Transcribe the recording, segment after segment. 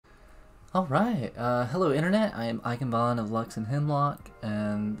Alright, hello Internet, I am Iconbon of Lux and Hemlock,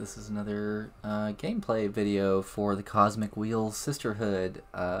 and this is another gameplay video for the Cosmic Wheels Sisterhood.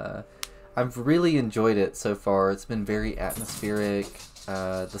 I've really enjoyed it so far. It's been very atmospheric,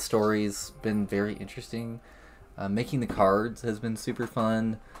 the story's been very interesting, making the cards has been super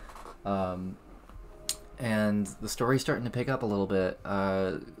fun, and the story's starting to pick up a little bit.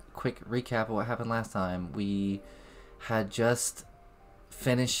 Quick recap of what happened last time. We had just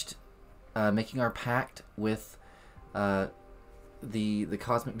finished making our pact with the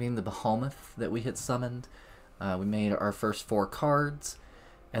cosmic being, the behemoth that we had summoned. We made our first 4 cards,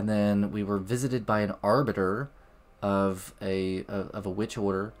 and then we were visited by an arbiter of a witch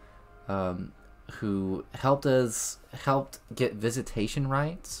order, who helped get visitation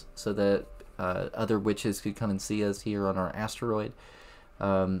rights so that other witches could come and see us here on our asteroid.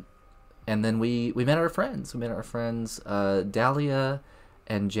 And then we met our friends. We met our friends Dahlia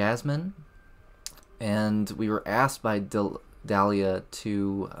and Jasmine, and we were asked by Dahlia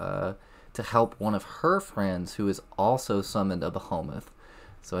to help one of her friends who is also summoned a behemoth.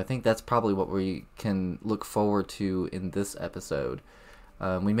 So I think that's probably what we can look forward to in this episode.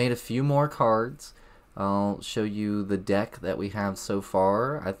 We made a few more cards. I'll show you the deck that we have so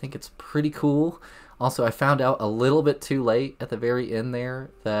far. I think it's pretty cool. Also, I found out a little bit too late at the very end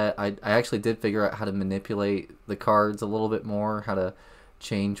there that I actually did figure out how to manipulate the cards a little bit more, how to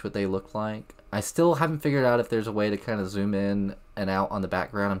change what they look like. I still haven't figured out if there's a way to kind of zoom in and out on the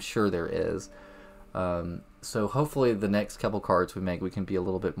background. I'm sure there is. So hopefully the next couple cards we make, we can be a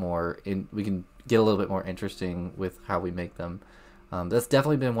little bit more we can get a little bit more interesting with how we make them. That's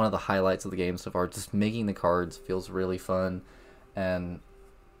definitely been one of the highlights of the game so far. Just making the cards feels really fun, and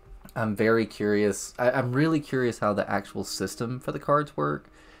I'm very curious. I'm really curious how the actual system for the cards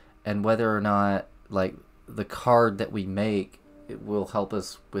work, and whether or not like the card that we make, it will help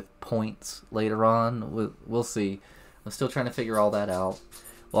us with points later on. We'll see. I'm still trying to figure all that out.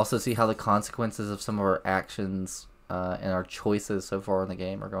 We'll also see how the consequences of some of our actions and our choices so far in the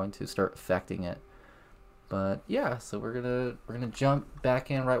game are going to start affecting it. But yeah, so we're gonna jump back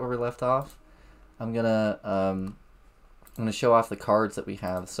in right where we left off. I'm gonna show off the cards that we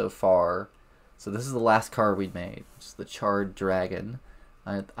have so far. So this is the last card we made, which is the Charred Dragon.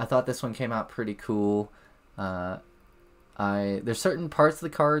 I thought this one came out pretty cool. There's certain parts of the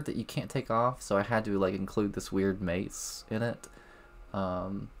card that you can't take off, so I had to like include this weird mace in it.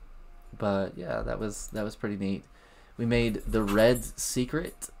 But yeah, that was pretty neat. We made the Red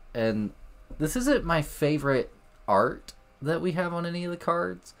Secret, and this isn't my favorite art that we have on any of the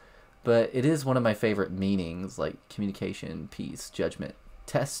cards, but it is one of my favorite meanings, like communication, peace, judgment,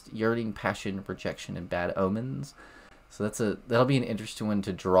 test, yearning, passion, rejection, and bad omens. So that'll be an interesting one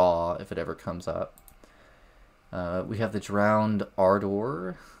to draw if it ever comes up. We have the Drowned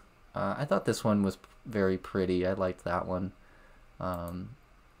Ardor. I thought this one was very pretty. I liked that one. The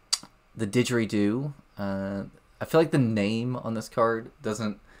Didgeridoo. I feel like the name on this card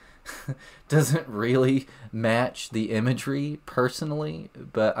doesn't really match the imagery personally,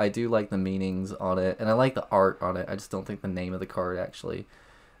 but I do like the meanings on it, and I like the art on it. I just don't think the name of the card actually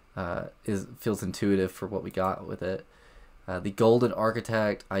feels intuitive for what we got with it. The Golden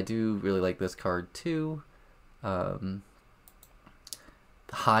Architect. I do really like this card too. High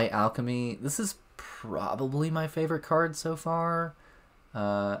Alchemy. This is probably my favorite card so far.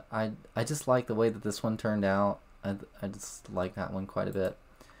 I just like the way that this one turned out. I just like that one quite a bit.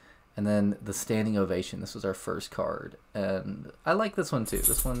 And then the Standing Ovation. This was our first card, and I like this one too.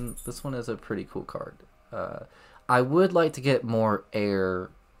 This one is a pretty cool card. I would like to get more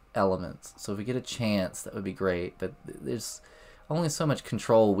air elements, so if we get a chance, that would be great. But there's only so much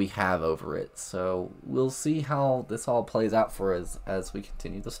control we have over it, so we'll see how this all plays out for us as we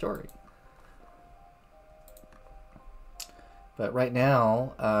continue the story. But right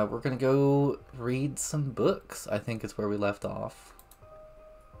now, we're gonna go read some books. I think is where we left off.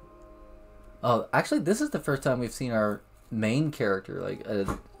 Oh, actually, this is the first time we've seen our main character, like a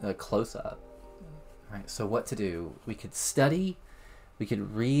close-up. All right, so what to do? We could study, we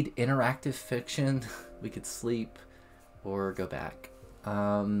could read interactive fiction, we could sleep, or go back.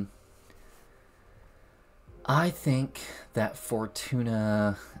 I think that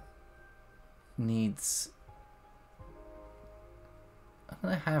Fortuna needs... I'm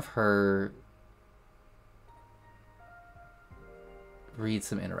gonna have her read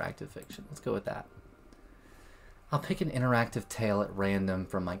some interactive fiction. Let's go with that. I'll pick an interactive tale at random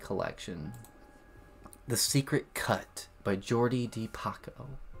from my collection. The Secret Cut by Jordi Di Paco.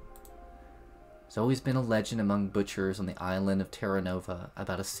 There's always been a legend among butchers on the island of Terra Nova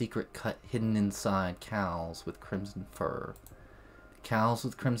about a secret cut hidden inside cows with crimson fur. Cows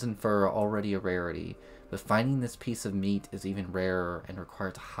with crimson fur are already a rarity, but finding this piece of meat is even rarer and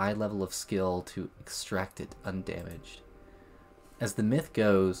requires a high level of skill to extract it undamaged. As the myth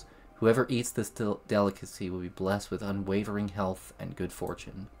goes, whoever eats this delicacy will be blessed with unwavering health and good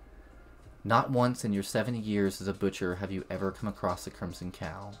fortune. Not once in your 70 years as a butcher have you ever come across a crimson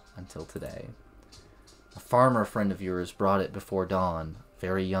cow, until today. A farmer friend of yours brought it before dawn,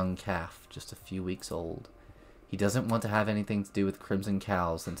 very young calf, just a few weeks old. He doesn't want to have anything to do with crimson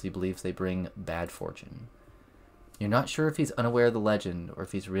cows since he believes they bring bad fortune. You're not sure if he's unaware of the legend or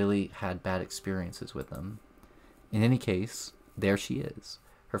if he's really had bad experiences with them. In any case, there she is,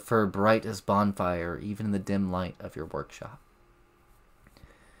 her fur bright as bonfire even in the dim light of your workshop.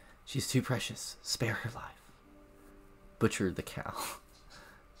 She's too precious. Spare her life. Butchered the cow.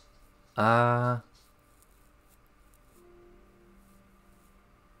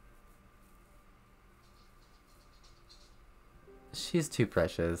 She's too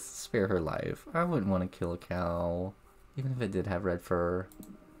precious. Spare her life. I wouldn't want to kill a cow, even if it did have red fur.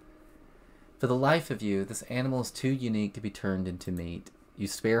 For the life of you, this animal is too unique to be turned into meat. You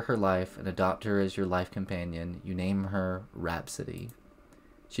spare her life and adopt her as your life companion. You name her Rhapsody.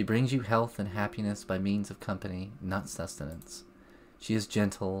 She brings you health and happiness by means of company, not sustenance. She is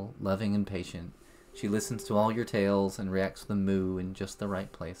gentle, loving, and patient. She listens to all your tales and reacts with a moo in just the right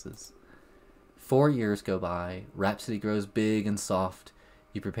places. 4 years go by. Rhapsody grows big and soft.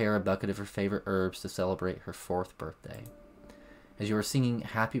 You prepare a bucket of her favorite herbs to celebrate her 4th birthday. As you are singing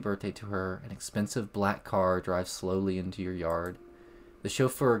happy birthday to her, an expensive black car drives slowly into your yard. The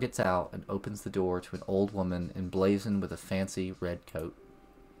chauffeur gets out and opens the door to an old woman emblazoned with a fancy red coat.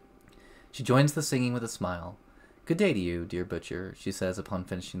 She joins the singing with a smile. Good day to you, dear butcher, she says upon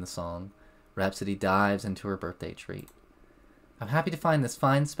finishing the song. Rhapsody dives into her birthday treat. I'm happy to find this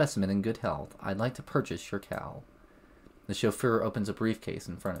fine specimen in good health. I'd like to purchase your cow. The chauffeur opens a briefcase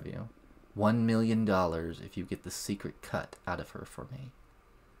in front of you. $1 million if you get the secret cut out of her for me.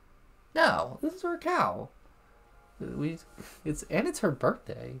 No, this is her cow. It's her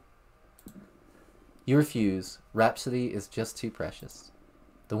birthday. You refuse. Rhapsody is just too precious.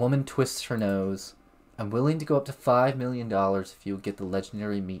 The woman twists her nose. I'm willing to go up to $5 million if you'll get the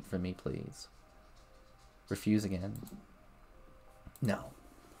legendary meat for me, please. Refuse again. No.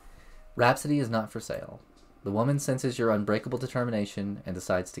 Rhapsody is not for sale. The woman senses your unbreakable determination and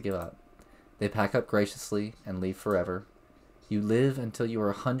decides to give up. They pack up graciously and leave forever. You live until you are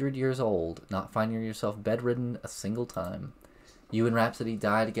 100 years old, not finding yourself bedridden a single time. You and Rhapsody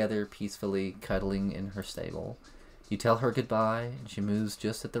die together peacefully, cuddling in her stable. You tell her goodbye, and she moves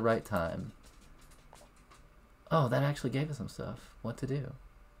just at the right time. Oh, that actually gave us some stuff. What to do?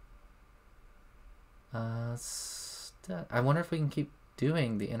 I wonder if we can keep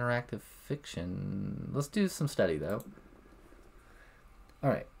doing the interactive fiction. Let's do some study, though.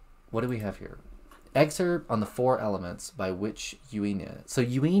 Alright, what do we have here? Excerpt on the 4 Elements by Witch Eugenia. So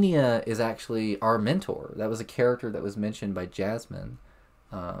Eugenia is actually our mentor. That was a character that was mentioned by Jasmine.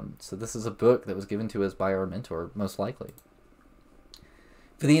 So this is a book that was given to us by our mentor, most likely.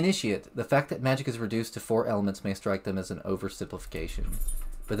 For the initiate, the fact that magic is reduced to 4 elements may strike them as an oversimplification.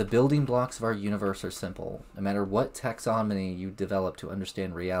 But the building blocks of our universe are simple. No matter what taxonomy you develop to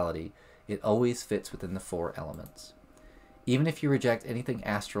understand reality, it always fits within the 4 elements. Even if you reject anything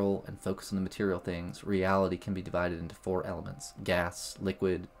astral and focus on the material things, reality can be divided into 4 elements: gas,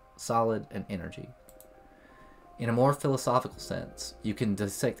 liquid, solid, and energy. In a more philosophical sense, you can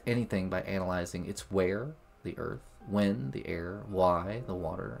dissect anything by analyzing its where, the earth, when, the air, why, the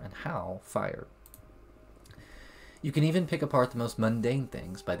water, and how, fire. You can even pick apart the most mundane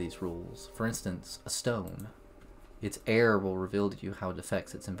things by these rules. For instance, a stone. Its air will reveal to you how it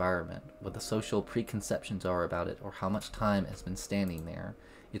affects its environment, what the social preconceptions are about it, or how much time it has been standing there.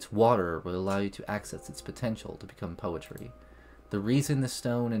 Its water will allow you to access its potential to become poetry. The reason the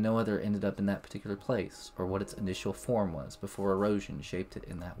stone and no other ended up in that particular place, or what its initial form was before erosion shaped it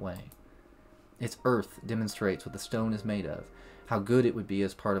in that way. Its earth demonstrates what the stone is made of, how good it would be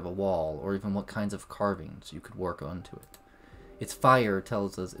as part of a wall, or even what kinds of carvings you could work onto it. Its fire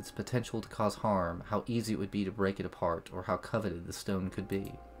tells us its potential to cause harm, how easy it would be to break it apart, or how coveted the stone could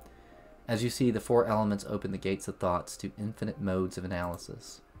be. As you see, the 4 elements open the gates of thoughts to infinite modes of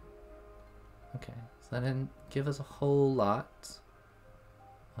analysis. Okay, so that didn't give us a whole lot.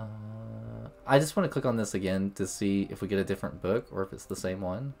 I just want to click on this again to see if we get a different book, or if it's the same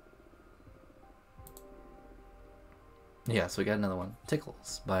one. Yeah, so we got another one.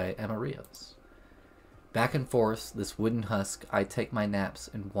 Tickles by Emma Rios. Back and forth, this wooden husk, I take my naps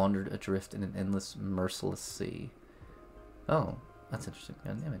and wandered adrift in an endless, merciless sea. Oh, that's interesting.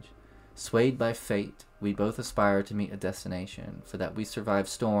 Got an image. Swayed by fate, we both aspire to meet a destination, for that we survived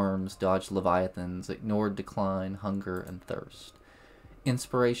storms, dodged leviathans, ignored decline, hunger, and thirst.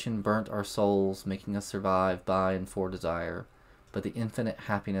 Inspiration burnt our souls, making us survive by and for desire, but the infinite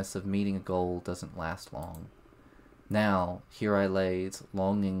happiness of meeting a goal doesn't last long. Now, here I lays,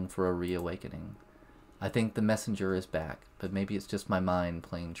 longing for a reawakening. I think the messenger is back, but maybe it's just my mind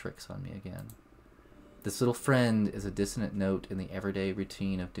playing tricks on me again. This little friend is a dissonant note in the everyday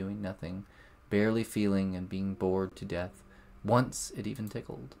routine of doing nothing, barely feeling and being bored to death. Once it even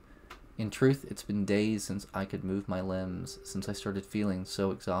tickled. In truth, it's been days since I could move my limbs, since I started feeling so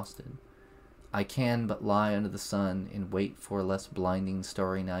exhausted. I can but lie under the sun and wait for a less blinding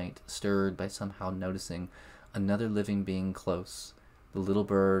starry night, stirred by somehow noticing another living being close. The little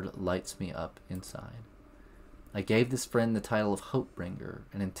bird lights me up inside. I gave this friend the title of Hope-bringer,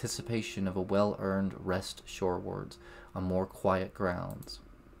 in anticipation of a well-earned rest shorewards on more quiet grounds.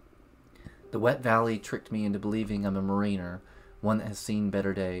 The wet valley tricked me into believing I'm a mariner, one that has seen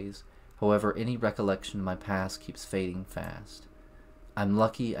better days. However, any recollection of my past keeps fading fast. I'm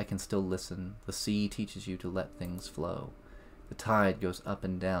lucky I can still listen. The sea teaches you to let things flow. The tide goes up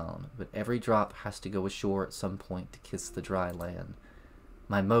and down, but every drop has to go ashore at some point to kiss the dry land.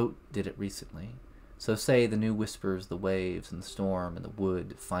 My moat did it recently. So say the new whispers, the waves, and the storm, and the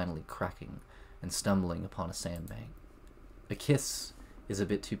wood finally cracking and stumbling upon a sandbank. A kiss is a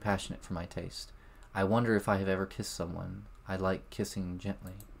bit too passionate for my taste. I wonder if I have ever kissed someone. I like kissing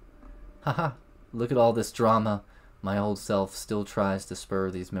gently. Haha, look at all this drama. My old self still tries to spur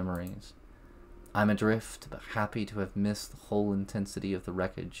these memories. I'm adrift, but happy to have missed the whole intensity of the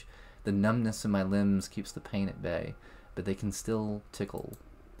wreckage. The numbness in my limbs keeps the pain at bay, but they can still tickle.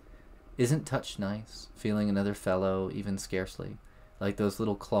 Isn't touch nice, feeling another fellow, even scarcely, like those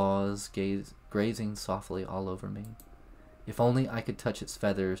little claws grazing softly all over me? If only I could touch its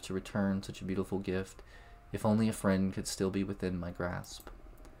feathers to return such a beautiful gift. If only a friend could still be within my grasp.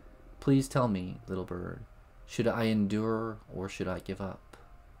 Please tell me, little bird, should I endure or should I give up?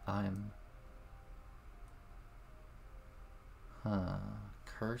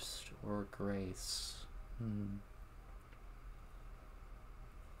 Cursed or grace?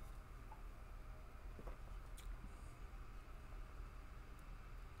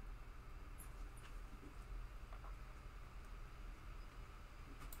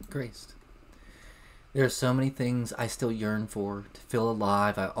 Graced. There are so many things I still yearn for. To feel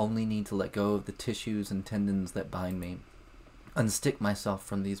alive, I only need to let go of the tissues and tendons that bind me. Unstick myself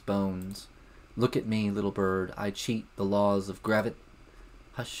from these bones. Look at me, little bird. I cheat the laws of gravity.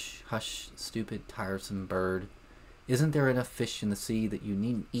 Hush, hush, stupid, tiresome bird. Isn't there enough fish in the sea that you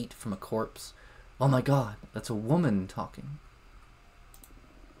needn't eat from a corpse? Oh my God, that's a woman talking.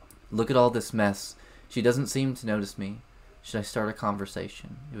 Look at all this mess. She doesn't seem to notice me. Should I start a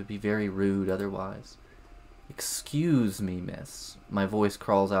conversation? It would be very rude otherwise. Excuse me, miss. My voice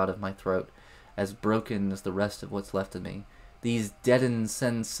crawls out of my throat, as broken as the rest of what's left of me. These deadened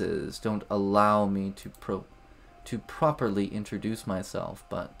senses don't allow me to properly introduce myself,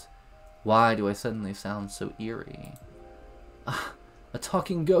 but why do I suddenly sound so eerie? Ah, a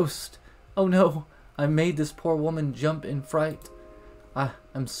talking ghost! Oh no, I made this poor woman jump in fright.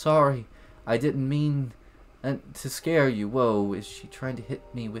 I'm sorry. I didn't mean to scare you. Whoa, is she trying to hit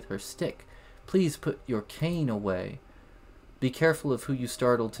me with her stick? Please put your cane away. Be careful of who you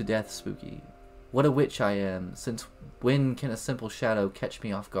startled to death, Spooky. What a witch I am. Since when can a simple shadow catch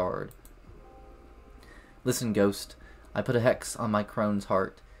me off guard? Listen, ghost. I put a hex on my crone's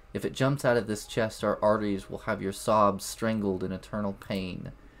heart. If it jumps out of this chest, our arteries will have your sobs strangled in eternal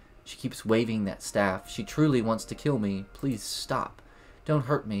pain. She keeps waving that staff. She truly wants to kill me. Please stop. Don't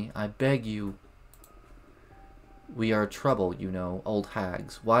hurt me. I beg you. We are trouble, you know, old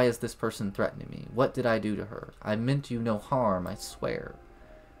hags. Why is this person threatening me? What did I do to her? I meant you no harm, I swear.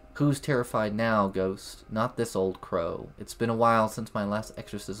 Who's terrified now, ghost? Not this old crow. It's been a while since my last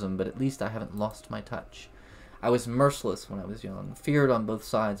exorcism, but at least I haven't lost my touch. I was merciless when I was young, feared on both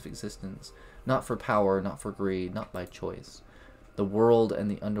sides of existence, not for power, not for greed, not by choice. The world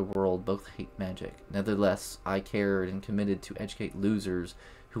and the underworld both hate magic. Nevertheless, I cared and committed to educate losers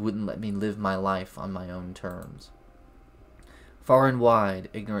who wouldn't let me live my life on my own terms. Far and wide,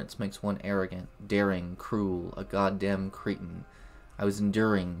 ignorance makes one arrogant, daring, cruel, a goddamn cretin. I was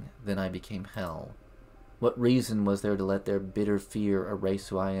enduring, then I became hell. What reason was there to let their bitter fear erase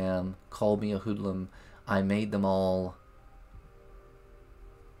who I am? Call me a hoodlum. I made them all.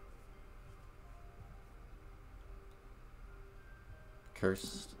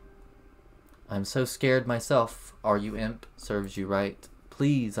 Cursed. I'm so scared myself. Are you, imp? Serves you right.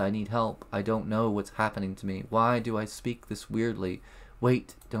 Please, I need help. I don't know what's happening to me. Why do I speak this weirdly?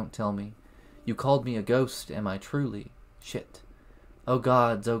 Wait, don't tell me. You called me a ghost, am I truly? Shit. Oh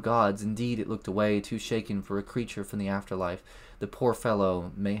gods, indeed it looked away, too shaken for a creature from the afterlife. The poor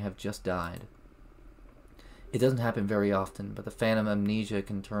fellow may have just died. It doesn't happen very often, but the phantom amnesia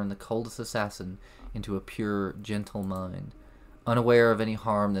can turn the coldest assassin into a pure, gentle mind. Unaware of any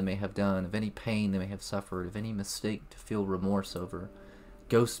harm they may have done, of any pain they may have suffered, of any mistake to feel remorse over.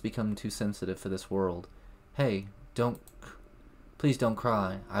 Ghosts become too sensitive for this world. Hey, please don't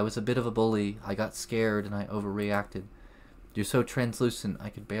cry. I was a bit of a bully. I got scared and I overreacted. You're so translucent I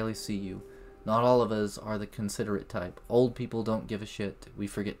could barely see you. Not all of us are the considerate type. Old people don't give a shit. We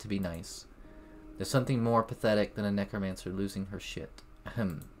forget to be nice. There's something more pathetic than a necromancer losing her shit.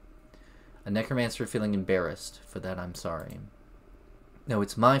 Ahem. A necromancer feeling embarrassed. For that I'm sorry. No,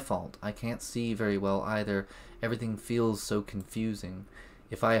 it's my fault. I can't see very well either. Everything feels so confusing.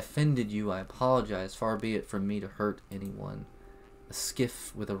 If I offended you, I apologize. Far be it from me to hurt anyone. A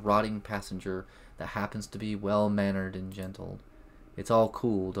skiff with a rotting passenger that happens to be well-mannered and gentle. It's all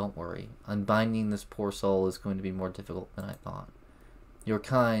cool, don't worry. Unbinding this poor soul is going to be more difficult than I thought. You're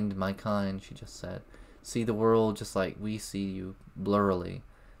kind, my kind, she just said. See the world just like we see you, blurrily.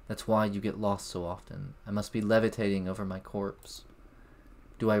 That's why you get lost so often. I must be levitating over my corpse.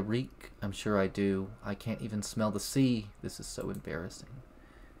 Do I reek? I'm sure I do. I can't even smell the sea. This is so embarrassing.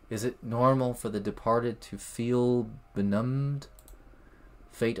 Is it normal for the departed to feel benumbed?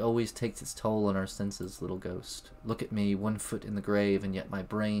 Fate always takes its toll on our senses, little ghost. Look at me, 1 foot in the grave, and yet my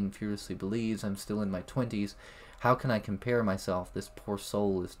brain furiously believes I'm still in my 20s. How can I compare myself? This poor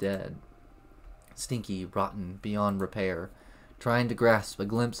soul is dead. Stinky, rotten, beyond repair. Trying to grasp a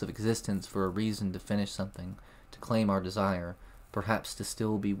glimpse of existence for a reason to finish something, to claim our desire, perhaps to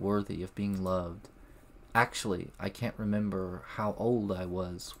still be worthy of being loved. Actually, I can't remember how old I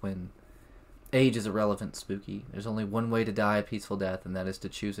was when... Age is irrelevant, Spooky. There's only one way to die a peaceful death, and that is to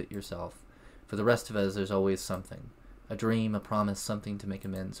choose it yourself. For the rest of us, there's always something. A dream, a promise, something to make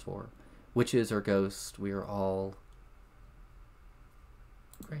amends for. Witches or ghosts, we are all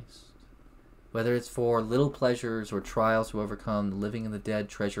graced. Whether it's for little pleasures or trials to overcome, the living and the dead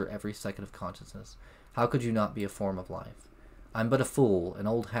treasure every second of consciousness. How could you not be a form of life? I'm but a fool, an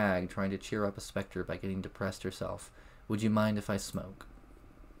old hag trying to cheer up a specter by getting depressed herself. Would you mind if I smoke?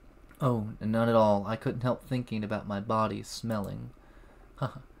 Oh, none at all. I couldn't help thinking about my body smelling.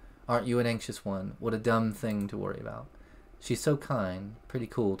 Haha. Aren't you an anxious one? What a dumb thing to worry about. She's so kind, pretty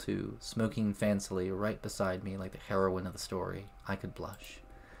cool too, smoking fancily right beside me like the heroine of the story. I could blush.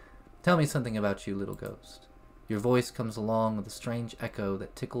 Tell me something about you, little ghost. Your voice comes along with a strange echo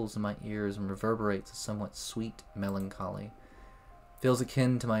that tickles in my ears and reverberates a somewhat sweet melancholy. Feels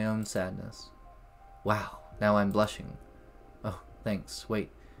akin to my own sadness. Wow, now I'm blushing. Oh, thanks. Wait.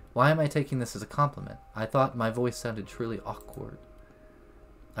 Why am I taking this as a compliment? I thought my voice sounded truly awkward.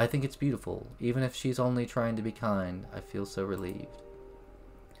 I think it's beautiful. Even if she's only trying to be kind, I feel so relieved.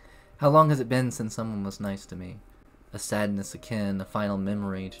 How long has it been since someone was nice to me? A sadness akin, a final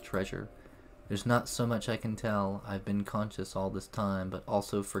memory to treasure. There's not so much I can tell. I've been conscious all this time, but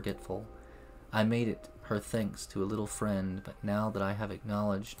also forgetful. I made it, her thanks to a little friend, but now that I have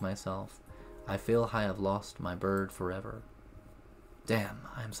acknowledged myself, I feel I have lost my bird forever. Damn,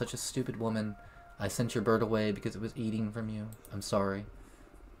 I am such a stupid woman. I sent your bird away because it was eating from you. I'm sorry.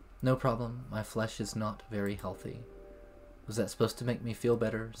 No problem. My flesh is not very healthy. Was that supposed to make me feel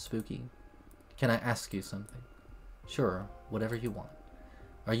better, Spooky? Can I ask you something? Sure, whatever you want.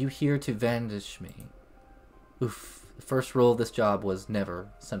 Are you here to vanquish me? Oof, the first rule of this job was never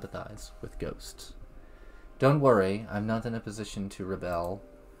sympathize with ghosts. Don't worry, I'm not in a position to rebel.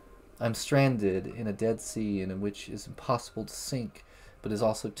 I'm stranded in a dead sea in which it is impossible to sink, but is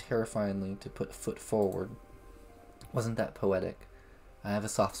also terrifyingly to put a foot forward. Wasn't that poetic? I have a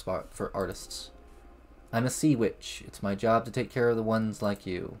soft spot for artists. I'm a sea witch. It's my job to take care of the ones like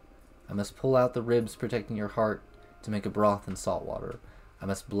you. I must pull out the ribs protecting your heart to make a broth in salt water. I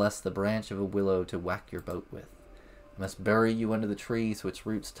must bless the branch of a willow to whack your boat with. I must bury you under the tree so its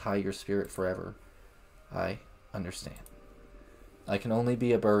roots tie your spirit forever. I understand. I can only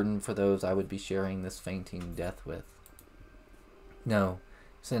be a burden for those I would be sharing this fainting death with. No,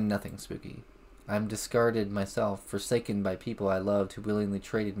 send nothing, Spooky. I am discarded myself, forsaken by people I loved who willingly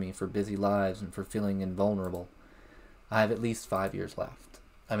traded me for busy lives and for feeling invulnerable. I have at least 5 years left.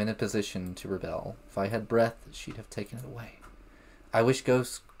 I'm in a position to rebel. If I had breath, she'd have taken it away. I wish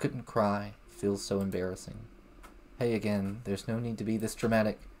ghosts couldn't cry. It feels so embarrassing. Hey again, there's no need to be this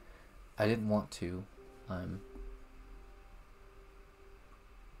dramatic. I didn't want to. I'm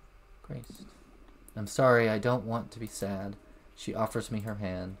graced. I'm sorry, I don't want to be sad. She offers me her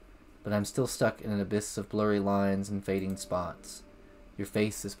hand, but I'm still stuck in an abyss of blurry lines and fading spots. Your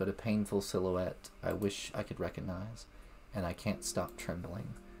face is but a painful silhouette I wish I could recognize, and I can't stop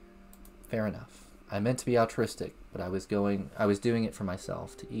trembling. Fair enough. I meant to be altruistic, but I was doing it for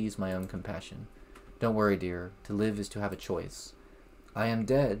myself, to ease my own compassion. Don't worry, dear. To live is to have a choice. I am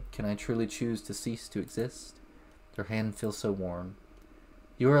dead. Can I truly choose to cease to exist? Your hand feels so warm.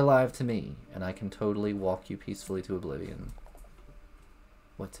 You are alive to me, and I can totally walk you peacefully to oblivion.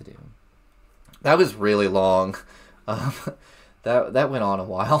 What to do? That was really long. That went on a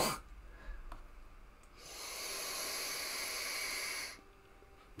while.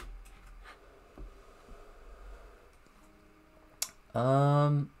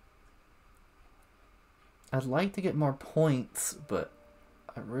 I'd like to get more points, but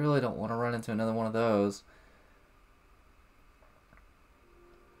I really don't want to run into another one of those.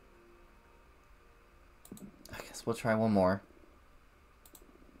 I guess we'll try one more.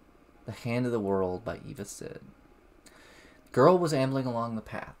 The Hand of the World by Eva Sid. The girl was ambling along the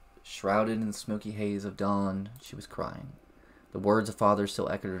path. Shrouded in the smoky haze of dawn, she was crying. The words of father still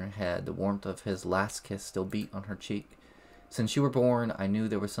echoed in her head. The warmth of his last kiss still beat on her cheek. Since you were born, I knew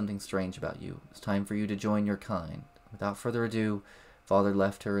there was something strange about you. It was time for you to join your kind. Without further ado, father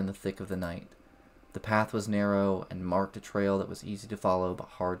left her in the thick of the night. The path was narrow and marked a trail that was easy to follow but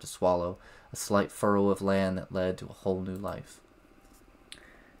hard to swallow, a slight furrow of land that led to a whole new life.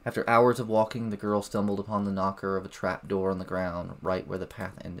 After hours of walking, the girl stumbled upon the knocker of a trap door on the ground, right where the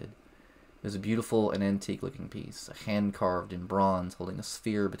path ended. It was a beautiful and antique-looking piece, a hand carved in bronze holding a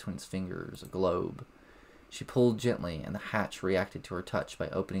sphere between its fingers, a globe. She pulled gently, and the hatch reacted to her touch by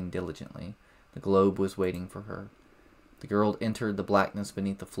opening diligently. The globe was waiting for her. The girl entered the blackness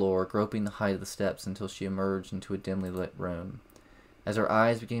beneath the floor, groping the height of the steps until she emerged into a dimly lit room. As her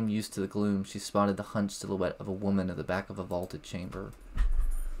eyes became used to the gloom, she spotted the hunched silhouette of a woman at the back of a vaulted chamber.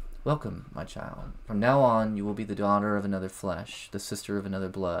 Welcome, my child. From now on, you will be the daughter of another flesh, the sister of another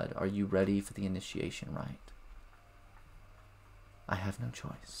blood. Are you ready for the initiation rite? I have no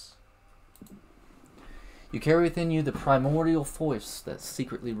choice. You carry within you the primordial force that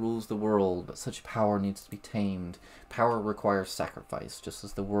secretly rules the world, but such power needs to be tamed. Power requires sacrifice, just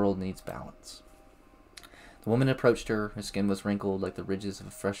as the world needs balance. The woman approached her. Her skin was wrinkled like the ridges of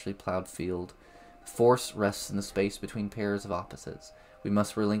a freshly plowed field. Force rests in the space between pairs of opposites. We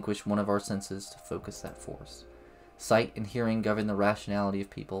must relinquish one of our senses to focus that force. Sight and hearing govern the rationality of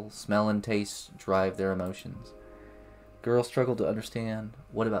people. Smell and taste drive their emotions. Girls struggle to understand.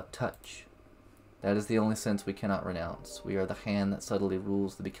 What about touch? That is the only sense we cannot renounce. We are the hand that subtly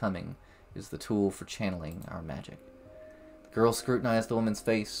rules the becoming, is the tool for channeling our magic. The girl scrutinized the woman's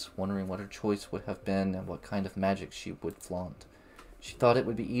face, wondering what her choice would have been and what kind of magic she would flaunt. She thought it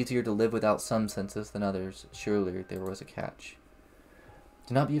would be easier to live without some senses than others. Surely there was a catch.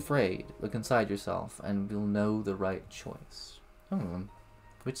 Do not be afraid. Look inside yourself, and you'll know the right choice.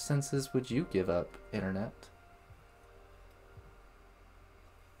 Which senses would you give up, Internet?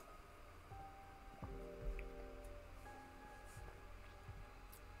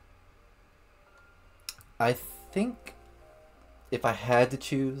 I think if I had to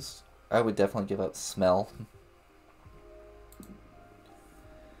choose, I would definitely give up smell.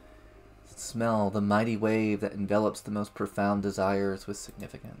 Smell, the mighty wave that envelops the most profound desires with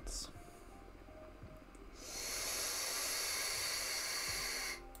significance.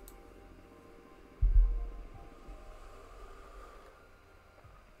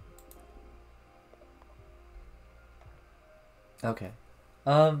 Okay.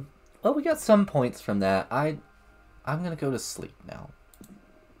 Well, we got some points from that. I'm gonna go to sleep now.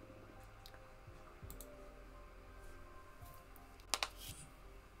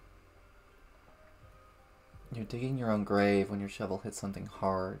 You're digging your own grave when your shovel hits something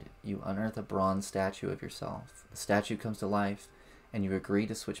hard. You unearth a bronze statue of yourself. The statue comes to life, and you agree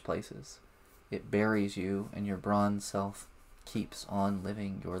to switch places. It buries you, and your bronze self keeps on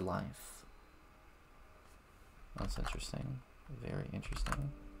living your life. That's interesting. Very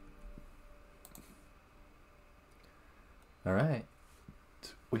interesting. Alright.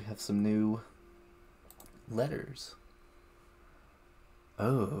 We have some new letters.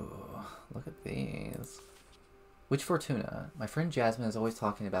 Oh, look at these. Witch Fortuna, my friend Jasmine is always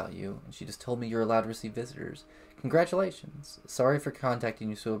talking about you, and she just told me you're allowed to receive visitors. Congratulations. Sorry for contacting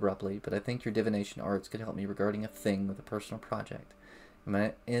you so abruptly, but I think your divination arts could help me regarding a thing with a personal project.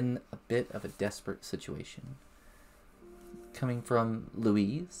 I'm in a bit of a desperate situation. Coming from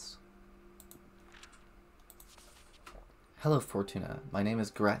Louise. Hello, Fortuna. My name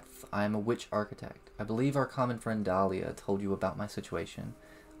is Greth. I am a witch architect. I believe our common friend Dahlia told you about my situation.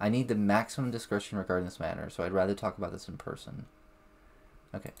 I need the maximum discretion regarding this matter, so I'd rather talk about this in person.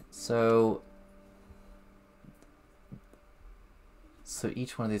 Okay, so So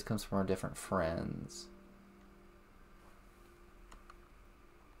each one of these comes from our different friends.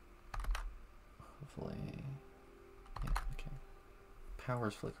 Hopefully. Yeah, okay.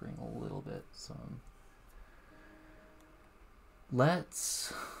 Power's flickering a little bit, so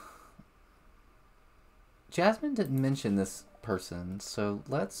let's... Jasmine didn't mention this person, so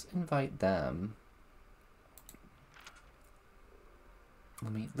let's invite them.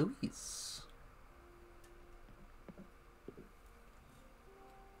 We'll meet Louise.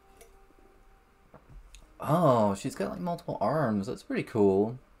 Oh, she's got like multiple arms. That's pretty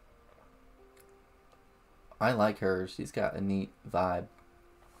cool. I like her. She's got a neat vibe.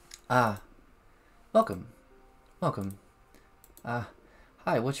 Ah, welcome. Welcome.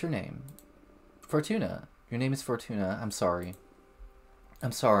 Hi, what's your name? Fortuna. Your name is Fortuna. I'm sorry.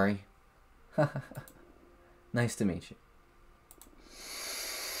 I'm sorry. Nice to meet you.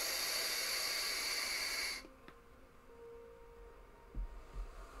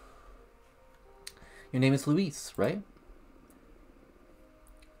 Your name is Luis, right?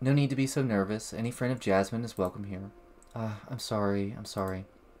 No need to be so nervous. Any friend of Jasmine is welcome here. I'm sorry. I'm sorry.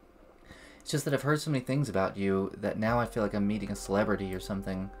 It's just that I've heard so many things about you that now I feel like I'm meeting a celebrity or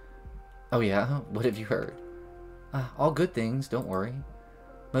something. Oh yeah? What have you heard? All good things, don't worry.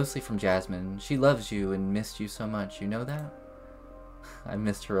 Mostly from Jasmine. She loves you and missed you so much, you know that? I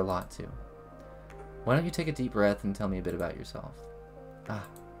missed her a lot too. Why don't you take a deep breath and tell me a bit about yourself?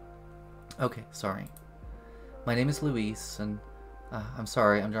 Okay, sorry. My name is Luis, and I'm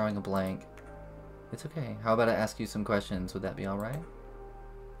sorry, I'm drawing a blank. It's okay. How about I ask you some questions? Would that be alright?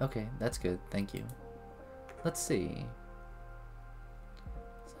 Okay, that's good. Thank you. Let's see.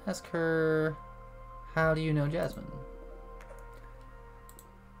 Let's ask her, how do you know Jasmine?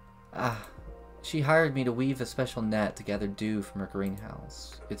 She hired me to weave a special net to gather dew from her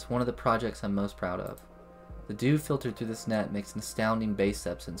greenhouse. It's one of the projects I'm most proud of. The dew filtered through this net makes an astounding base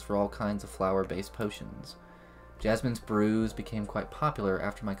substance for all kinds of flower-based potions. Jasmine's brews became quite popular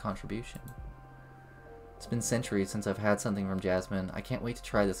after my contribution. It's been centuries since I've had something from Jasmine. I can't wait to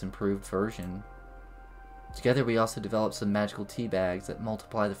try this improved version. Together we also developed some magical tea bags that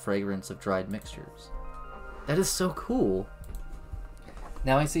multiply the fragrance of dried mixtures. That is so cool!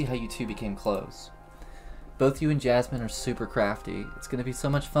 Now I see how you two became close. Both you and Jasmine are super crafty. It's going to be so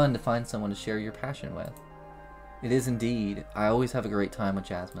much fun to find someone to share your passion with. It is indeed. I always have a great time with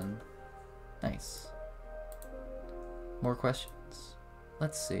Jasmine. Nice. More questions?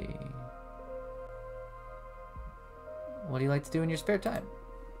 Let's see. What do you like to do in your spare time?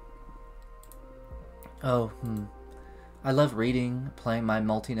 Oh, I love reading, playing my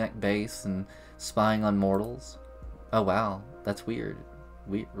multi-neck bass, and spying on mortals. Oh wow, that's weird.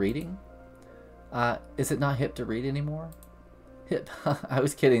 Reading? Is it not hip to read anymore? Hip. I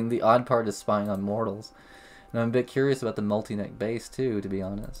was kidding. The odd part is spying on mortals. And I'm a bit curious about the multi-neck bass too, to be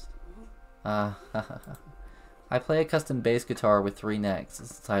honest. I play a custom bass guitar with 3 necks,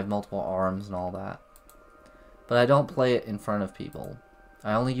 since I have multiple arms and all that. But I don't play it in front of people.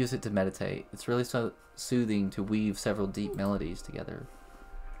 I only use it to meditate. It's really so soothing to weave several deep melodies together.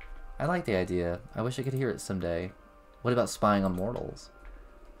 I like the idea. I wish I could hear it someday. What about spying on mortals?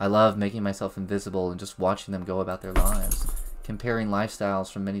 I love making myself invisible and just watching them go about their lives, comparing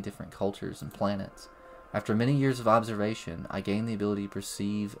lifestyles from many different cultures and planets. After many years of observation, I gain the ability to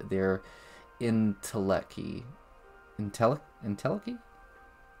perceive their intellechy. Intellechy?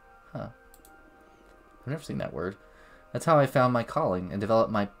 Huh. I've never seen that word. That's how I found my calling and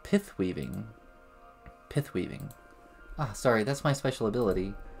developed my pith weaving. Pith weaving. Sorry, that's my special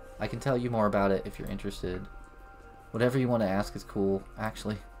ability. I can tell you more about it if you're interested. Whatever you want to ask is cool.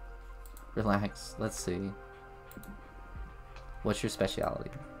 Actually, relax. Let's see. What's your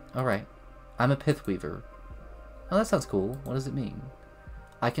speciality? Alright. I'm a pith weaver. Oh, that sounds cool. What does it mean?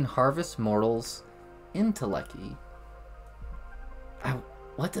 I can harvest mortals' intellechy.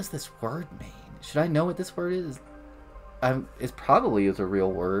 What does this word mean? Should I know what this word is? It probably is a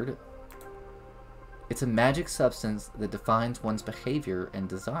real word. It's a magic substance that defines one's behavior and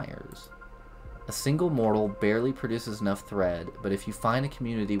desires. A single mortal barely produces enough thread, but if you find a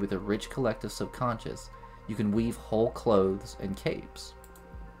community with a rich collective subconscious, you can weave whole clothes and capes.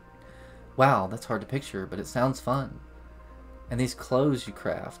 Wow, that's hard to picture, but it sounds fun. And these clothes you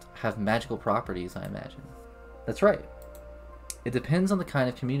craft have magical properties, I imagine. That's right. It depends on the kind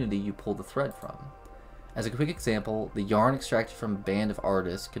of community you pull the thread from. As a quick example, the yarn extracted from a band of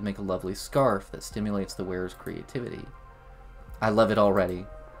artists could make a lovely scarf that stimulates the wearer's creativity. I love it already.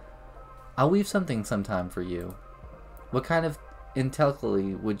 I'll weave something sometime for you. What kind of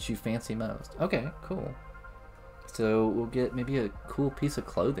intellectually would you fancy most? Okay, cool. So we'll get maybe a cool piece of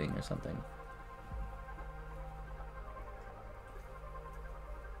clothing or something.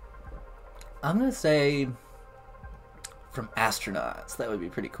 I'm gonna say from astronauts. That would be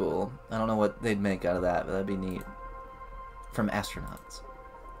pretty cool. I don't know what they'd make out of that, but that'd be neat. From astronauts.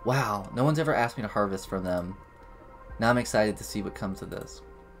 Wow, no one's ever asked me to harvest from them. Now I'm excited to see what comes of this.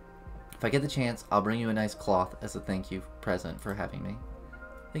 If I get the chance, I'll bring you a nice cloth as a thank you present for having me.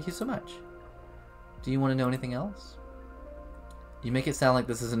 Thank you so much. Do you want to know anything else? You make it sound like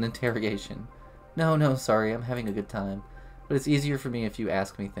this is an interrogation. No, sorry, I'm having a good time. But it's easier for me if you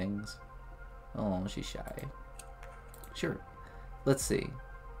ask me things. Oh, she's shy. Sure. Let's see.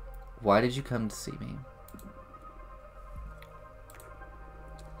 Why did you come to see me?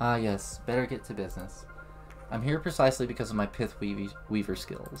 Ah, yes. Better get to business. I'm here precisely because of my pith weaver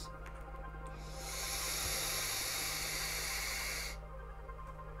skills.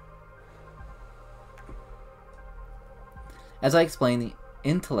 As I explained, the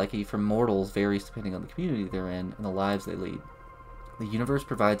intellecty from mortals varies depending on the community they're in and the lives they lead. The universe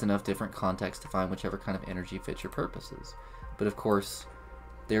provides enough different contexts to find whichever kind of energy fits your purposes. But of course,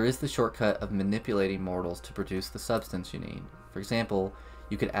 there is the shortcut of manipulating mortals to produce the substance you need. For example,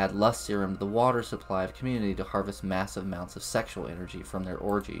 you could add lust serum to the water supply of a community to harvest massive amounts of sexual energy from their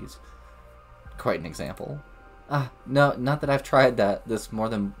orgies. Quite an example. No, not that I've tried this more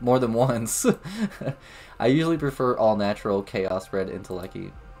than once. I usually prefer all natural chaos bred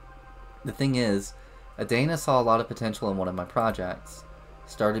intellecty. The thing is, Adana saw a lot of potential in one of my projects.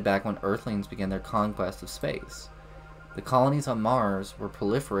 Started back when Earthlings began their conquest of space. The colonies on Mars were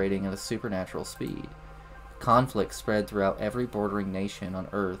proliferating at a supernatural speed. Conflict spread throughout every bordering nation on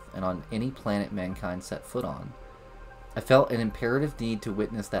Earth and on any planet mankind set foot on. I felt an imperative need to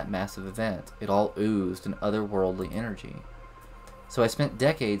witness that massive event. It all oozed an otherworldly energy. So I spent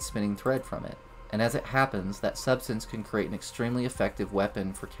decades spinning thread from it, and as it happens, that substance can create an extremely effective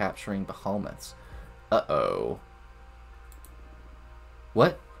weapon for capturing behemoths. Uh-oh.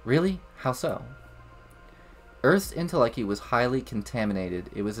 What? Really? How so? Earth's intellecty was highly contaminated.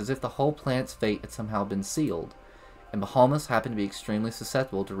 It was as if the whole planet's fate had somehow been sealed, and behemoths happened to be extremely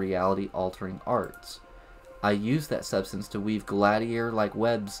susceptible to reality-altering arts. I used that substance to weave gladiator-like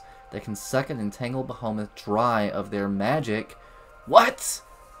webs that can suck and entangle behemoths dry of their magic. What?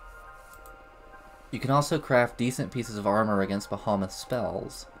 You can also craft decent pieces of armor against behemoth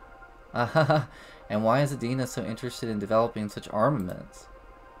spells. And why is Adina so interested in developing such armaments?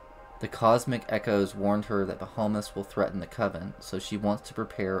 The cosmic echoes warned her that behemoths will threaten the Coven, so she wants to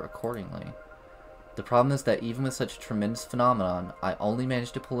prepare accordingly. The problem is that even with such a tremendous phenomenon, I only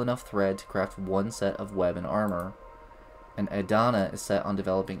managed to pull enough thread to craft one set of web and armor. And Adana is set on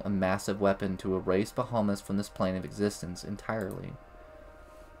developing a massive weapon to erase behemoths from this plane of existence entirely.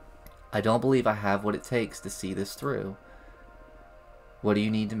 I don't believe I have what it takes to see this through. What do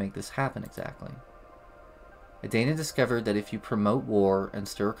you need to make this happen exactly? Adana discovered that if you promote war and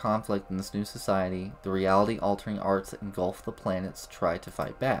stir conflict in this new society, the reality-altering arts that engulf the planets try to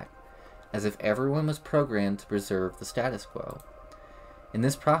fight back, as if everyone was programmed to preserve the status quo. In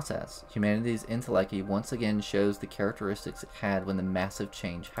this process, humanity's intellecty once again shows the characteristics it had when the massive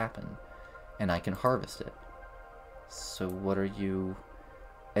change happened, and I can harvest it. So what are you...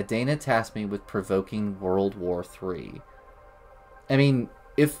 Adana tasked me with provoking World War III. I mean,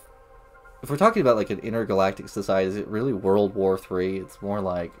 if we're talking about like an intergalactic society, is it really World War III? It's more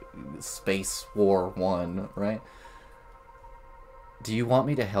like Space War 1, right? Do you want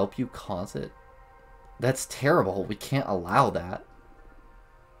me to help you cause it? That's terrible. We can't allow that.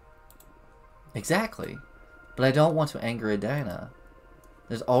 Exactly. But I don't want to anger Adana.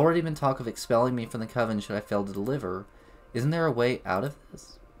 There's already been talk of expelling me from the Coven should I fail to deliver. Isn't there a way out of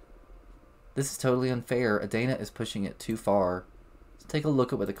this? This is totally unfair. Adana is pushing it too far. Let's take a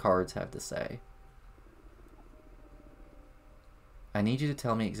look at what the cards have to say. I need you to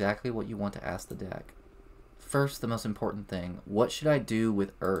tell me exactly what you want to ask the deck. First, the most important thing. What should I do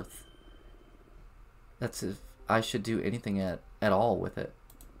with Earth? That's if I should do anything at all with it.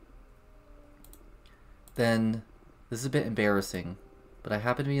 Then, this is a bit embarrassing, but I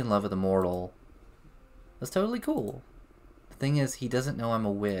happen to be in love with a mortal. That's totally cool. The thing is, he doesn't know I'm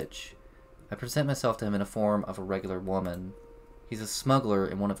a witch. I present myself to him in a form of a regular woman. He's a smuggler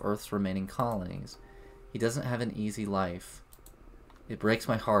in one of Earth's remaining colonies. He doesn't have an easy life. It breaks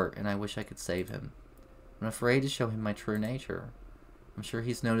my heart, and I wish I could save him. I'm afraid to show him my true nature. I'm sure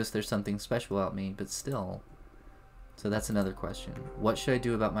he's noticed there's something special about me, but still. So that's another question. What should I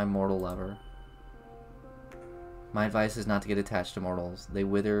do about my mortal lover? My advice is not to get attached to mortals. They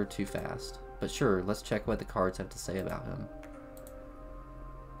wither too fast. But sure, let's check what the cards have to say about him.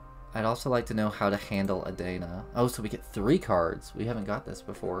 I'd also like to know how to handle Adana. Oh, so we get 3 cards. We haven't got this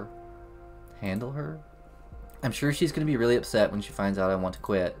before. Handle her? I'm sure she's going to be really upset when she finds out I want to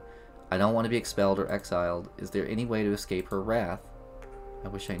quit. I don't want to be expelled or exiled. Is there any way to escape her wrath? I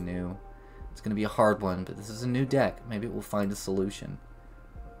wish I knew. It's going to be a hard one, but this is a new deck. Maybe we'll find a solution.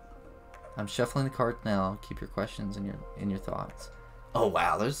 I'm shuffling the cards now. Keep your questions in your thoughts. Oh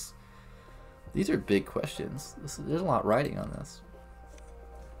wow, these are big questions. There's a lot writing on this.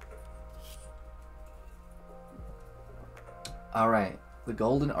 All right, the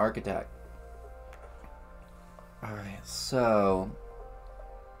Golden Architect. All right, so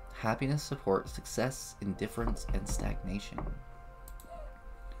happiness, support, success, indifference, and stagnation.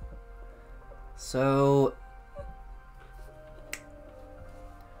 So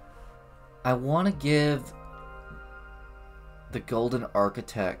I want to give the Golden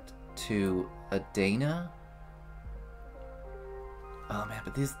Architect to Adana. Oh man,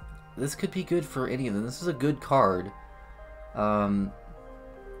 but this could be good for any of them. This is a good card. I'm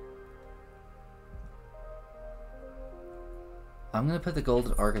gonna put the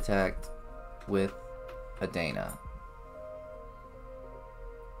Golden Architect with Adana.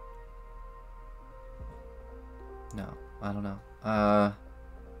 No, I don't know.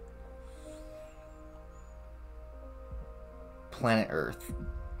 Planet Earth.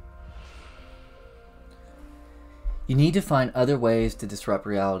 You need to find other ways to disrupt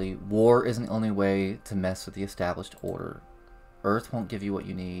reality. War isn't the only way to mess with the established order. Earth won't give you what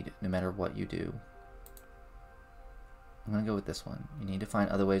you need, no matter what you do. I'm gonna go with this one. You need to find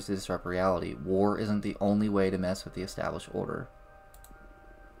other ways to disrupt reality. War isn't the only way to mess with the established order.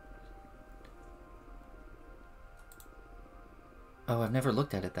 Oh, I've never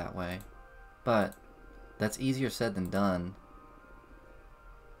looked at it that way. But that's easier said than done.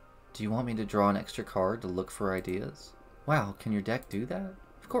 Do you want me to draw an extra card to look for ideas? Wow, can your deck do that?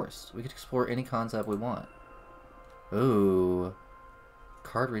 Of course, we could explore any concept we want. Ooh.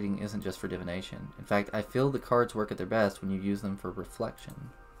 Card reading isn't just for divination. In fact, I feel the cards work at their best when you use them for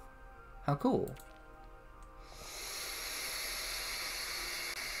reflection. How cool.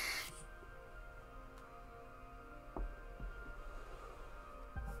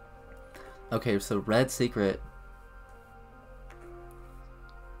 Okay, so Red Secret.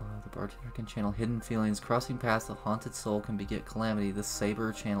 The bartender can channel hidden feelings. Crossing past the haunted soul can beget calamity. The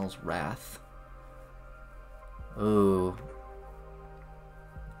saber channels wrath. Ooh.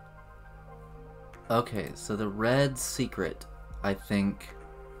 Okay, so the Red Secret, I think,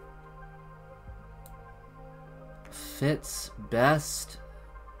 fits best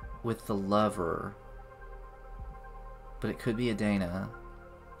with the Lover. But it could be Adana.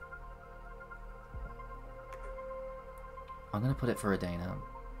 I'm gonna put it for Adana.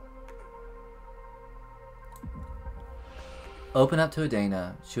 Open up to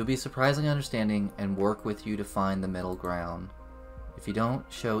Adana. She'll be surprisingly understanding and work with you to find the middle ground. If you don't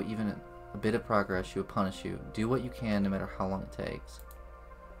show even a bit of progress, she will punish you. Do what you can no matter how long it takes.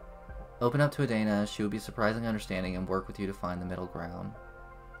 Open up to Adana. She will be surprisingly understanding and work with you to find the middle ground.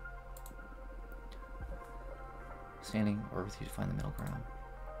 Standing, work with you to find the middle ground.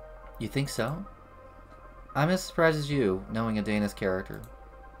 You think so? I'm as surprised as you, knowing Adana's character.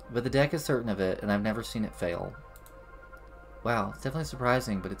 But the deck is certain of it, and I've never seen it fail. Wow, it's definitely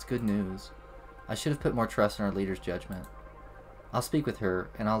surprising, but it's good news. I should have put more trust in our leader's judgment. I'll speak with her,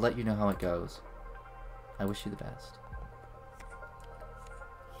 and I'll let you know how it goes. I wish you the best.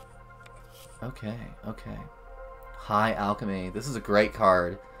 Okay, okay. High Alchemy. This is a great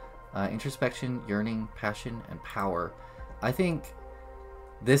card. Introspection, yearning, passion, and power. I think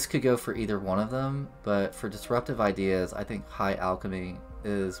this could go for either one of them, but for disruptive ideas, I think High Alchemy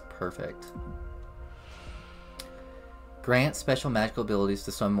is perfect. Grant special magical abilities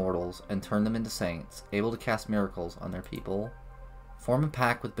to some mortals and turn them into saints, able to cast miracles on their people. Form a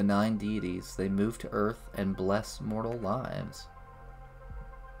pact with benign deities. They move to Earth and bless mortal lives.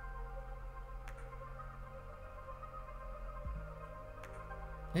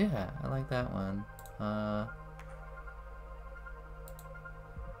 Yeah, I like that one.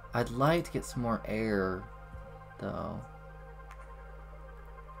 I'd like to get some more air, though.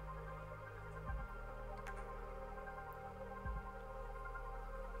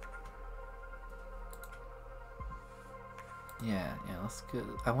 Yeah, let's get.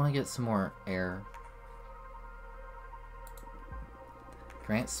 I want to get some more air.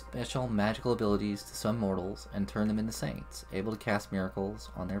 Grant special magical abilities to some mortals and turn them into saints, able to cast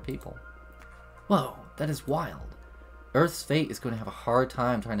miracles on their people. Whoa, that is wild. Earth's fate is going to have a hard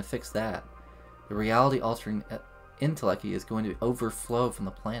time trying to fix that. The reality-altering intellect is going to overflow from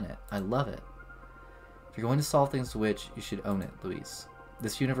the planet. I love it. If you're going to solve things to which, you should own it, Luis.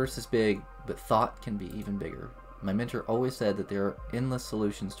 This universe is big, but thought can be even bigger. My mentor always said that there are endless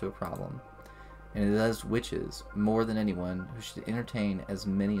solutions to a problem. and it does witches more than anyone, who should entertain as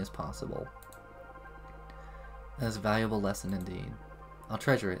many as possible. That is a valuable lesson indeed. I'll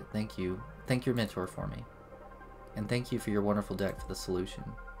treasure it. Thank you. Thank your mentor for me. And thank you for your wonderful deck for the solution.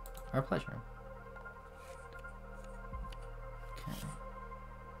 Our pleasure. Okay.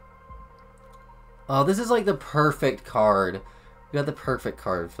 Oh, this is like the perfect card. We got the perfect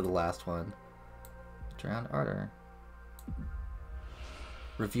card for the last one. Drowned Ardor.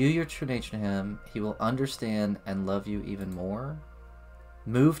 Review your true nature to him. He will understand and love you even more.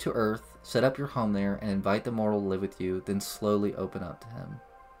 Move to Earth, set up your home there, and invite the mortal to live with you, then slowly open up to him.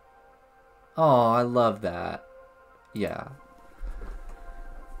 Oh, I love that. Yeah.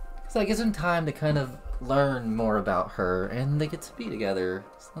 So that gives him time to kind of learn more about her, and they get to be together.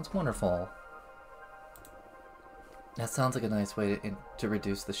 So that's wonderful. That sounds like a nice way to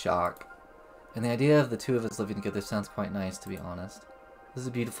reduce the shock. And the idea of the two of us living together sounds quite nice, to be honest. This is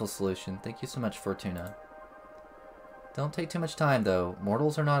a beautiful solution. Thank you so much, Fortuna. Don't take too much time, though.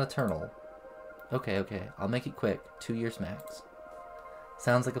 Mortals are not eternal. Okay. I'll make it quick. 2 years max.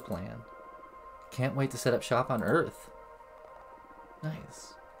 Sounds like a plan. Can't wait to set up shop on Earth.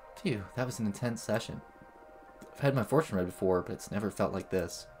 Nice. Phew, that was an intense session. I've had my fortune read before, but it's never felt like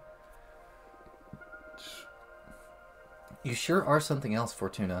this. You sure are something else,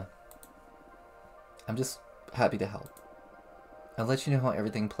 Fortuna. I'm just happy to help. I'll let you know how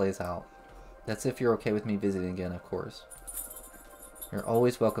everything plays out. That's if you're okay with me visiting again, of course. You're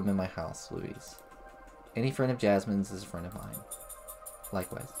always welcome in my house, Louise. Any friend of Jasmine's is a friend of mine.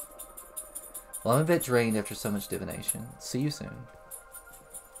 Likewise. Well, I'm a bit drained after so much divination. See you soon.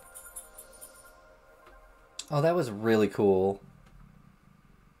 Oh, that was really cool.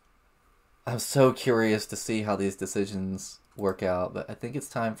 I'm so curious to see how these decisions work out, but I think it's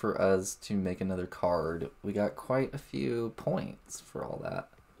time for us to make another card. We got quite a few points for all that.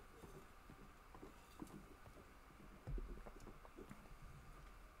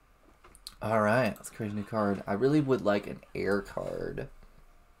 Alright, let's create a new card. I really would like an air card.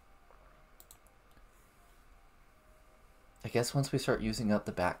 I guess once we start using up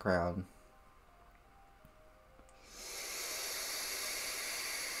the background.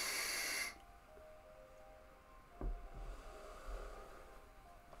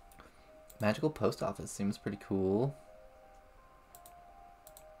 Magical Post Office seems pretty cool.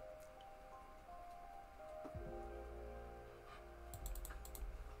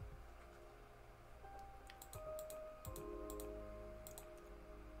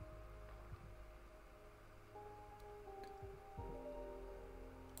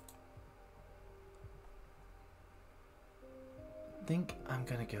 I think I'm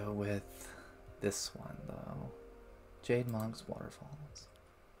gonna go with this one though. Jade Monk's Waterfalls.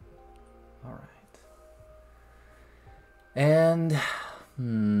 All right. And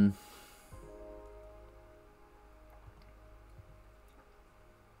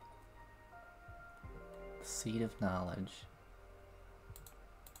Seed of Knowledge.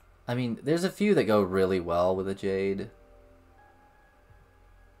 I mean, there's a few that go really well with a Jade.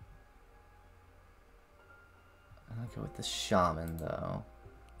 I'll go with the Shaman though.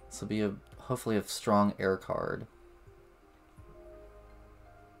 This will be hopefully a strong air card.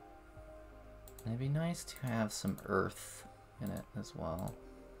 It'd be nice to have some earth in it as well.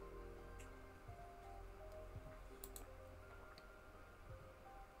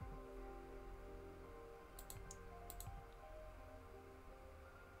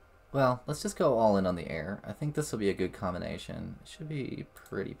 Well, let's just go all in on the air. I think this will be a good combination. It should be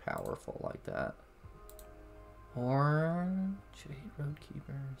pretty powerful like that. Or Jade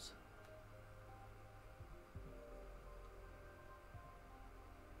Roadkeepers.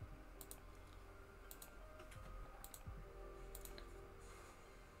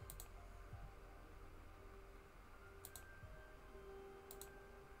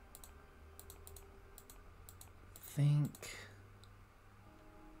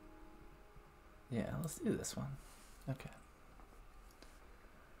 Yeah, let's do this one. Okay.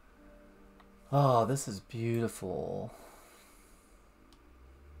 Oh, this is beautiful.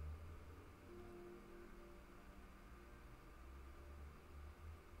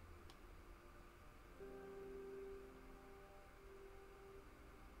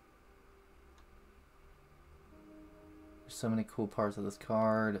 There's so many cool parts of this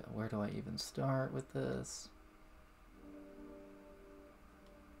card. Where do I even start with this?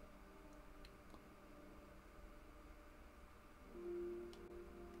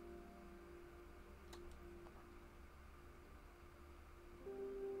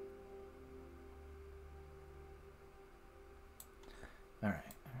 All right.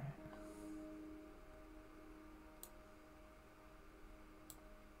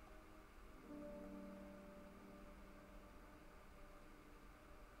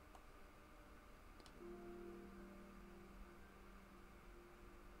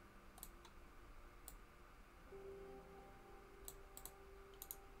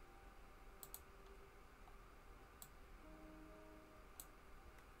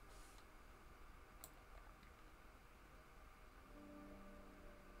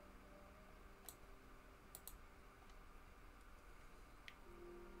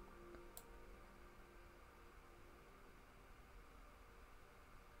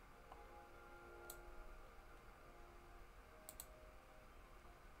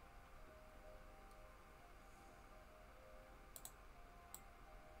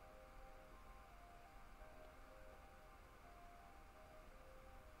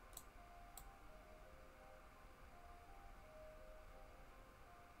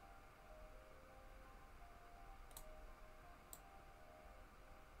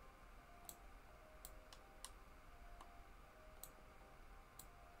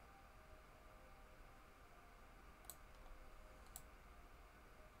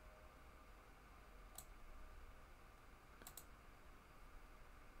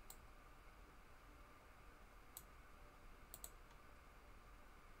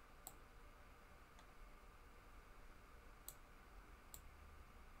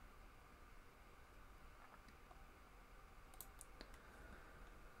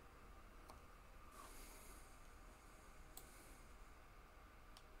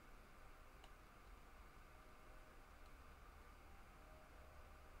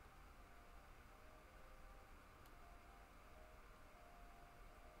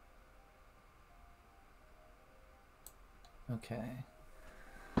 Okay.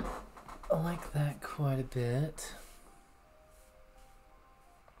 I like that quite a bit.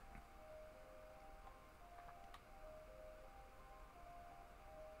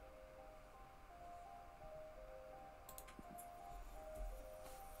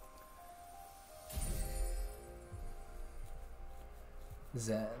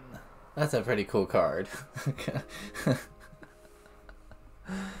 Zen. That's a pretty cool card.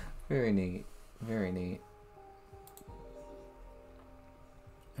 Very neat. Very neat.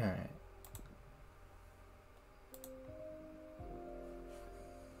 Alright.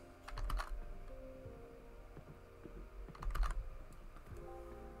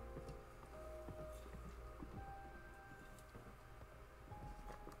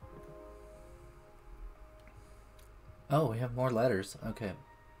 Oh, we have more letters. Okay.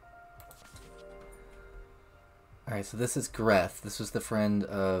 Alright, so this is Greth. This was the friend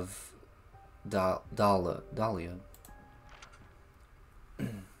of Dahlia.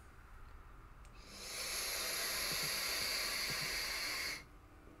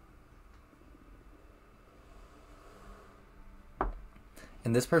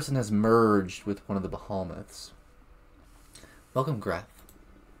 And this person has merged with one of the Behemoths. Welcome, Greth.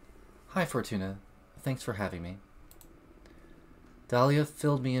 Hi, Fortuna. Thanks for having me. Dahlia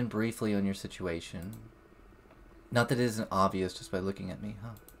filled me in briefly on your situation. Not that it isn't obvious just by looking at me,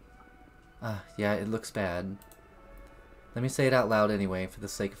 huh? Yeah, it looks bad. Let me say it out loud anyway, for the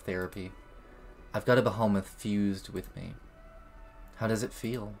sake of therapy. I've got a Behemoth fused with me. How does it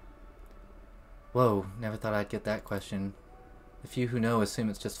feel? Whoa, never thought I'd get that question. The few who know assume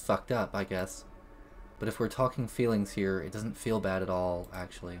it's just fucked up, I guess. But if we're talking feelings here, it doesn't feel bad at all,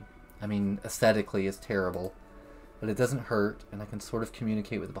 actually. I mean, aesthetically, it's terrible. But it doesn't hurt, and I can sort of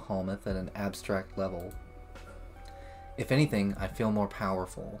communicate with the Behemoth at an abstract level. If anything, I feel more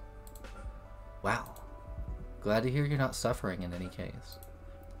powerful. Wow. Glad to hear you're not suffering in any case.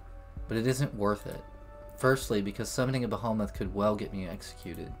 But it isn't worth it. Firstly, because summoning a Behemoth could well get me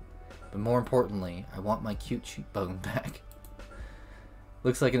executed. But more importantly, I want my cute cheekbone back.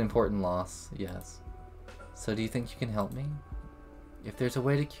 Looks like an important loss, yes. So do you think you can help me? If there's a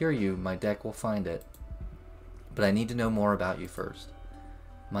way to cure you, my deck will find it. But I need to know more about you first.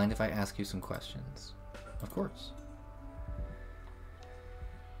 Mind if I ask you some questions? Of course.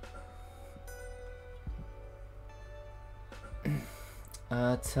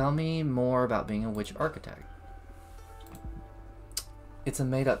 Tell me more about being a witch architect. It's a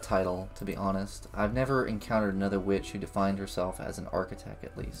made-up title, to be honest. I've never encountered another witch who defined herself as an architect,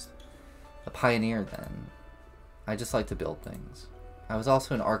 at least. A pioneer, then. I just like to build things. I was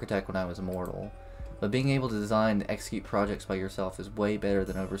also an architect when I was immortal, but being able to design and execute projects by yourself is way better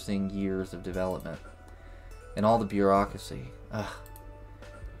than overseeing years of development. And all the bureaucracy. Ugh.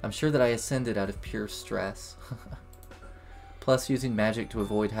 I'm sure that I ascended out of pure stress. Plus, using magic to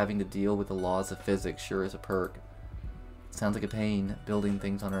avoid having to deal with the laws of physics sure is a perk. Sounds like a pain, building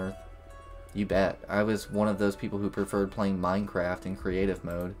things on Earth. You bet. I was one of those people who preferred playing Minecraft in creative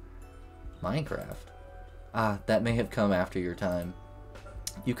mode. Minecraft? Ah, that may have come after your time.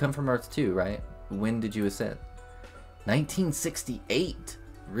 You come from Earth too, right? When did you ascend? 1968?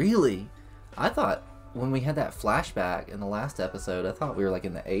 Really? I thought when we had that flashback in the last episode, I thought we were like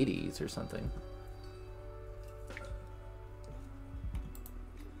in the 80s or something.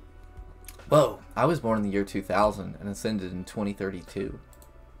 Whoa, I was born in the year 2000 and ascended in 2032.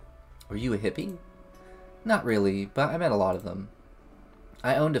 Were you a hippie? Not really, but I met a lot of them.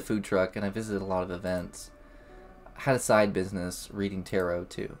 I owned a food truck and I visited a lot of events. I had a side business reading tarot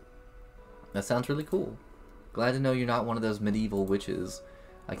too. That sounds really cool. Glad to know you're not one of those medieval witches.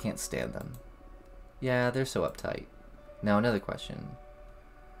 I can't stand them. Yeah, they're so uptight. Now another question.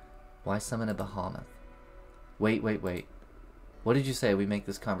 Why summon a Behemoth? Wait. What did you say? We make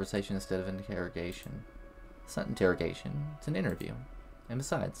this conversation instead of interrogation. It's not interrogation. It's an interview. And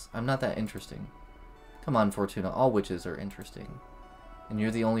besides, I'm not that interesting. Come on, Fortuna. All witches are interesting. And you're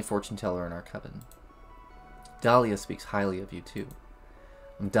the only fortune teller in our coven. Dahlia speaks highly of you, too.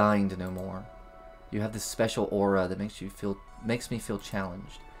 I'm dying to know more. You have this special aura that makes me feel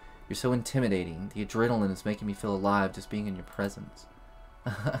challenged. You're so intimidating. The adrenaline is making me feel alive just being in your presence.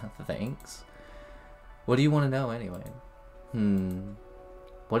 Thanks. What do you want to know, anyway?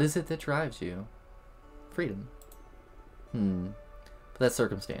 What is it that drives you? Freedom. But that's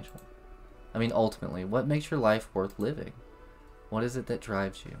circumstantial. I mean, ultimately, what makes your life worth living? What is it that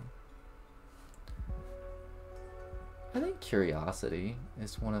drives you? I think curiosity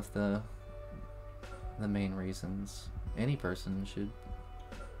is one of the main reasons any person should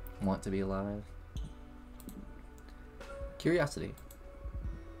want to be alive. Curiosity.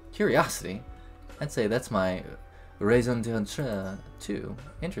 Curiosity? I'd say that's my Raison d'être too.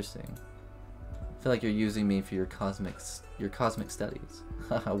 Interesting. I feel like you're using me for your cosmic studies.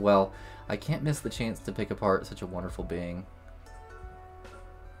 Well, I can't miss the chance to pick apart such a wonderful being.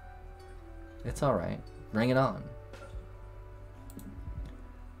 It's alright. Bring it on.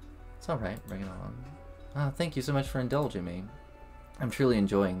 It's alright. Bring it on. Thank you so much for indulging me. I'm truly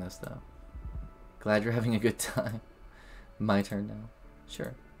enjoying this, though. Glad you're having a good time. My turn now.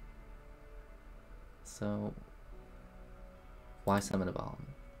 Sure. So, why summon a bomb?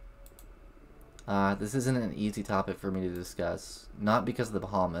 This isn't an easy topic for me to discuss. Not because of the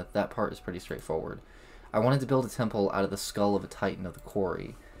behemoth. That part is pretty straightforward. I wanted to build a temple out of the skull of a titan of the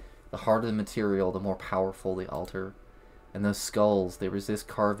quarry. The harder the material, the more powerful the altar. And those skulls, they resist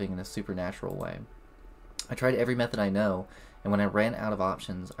carving in a supernatural way. I tried every method I know, and when I ran out of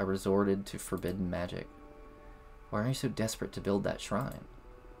options, I resorted to forbidden magic. Why are you so desperate to build that shrine?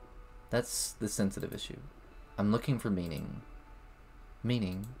 That's the sensitive issue. I'm looking for meaning.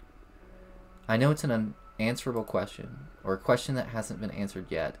 Meaning? I know it's an unanswerable question, or a question that hasn't been answered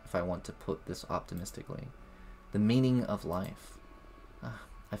yet, if I want to put this optimistically. The meaning of life.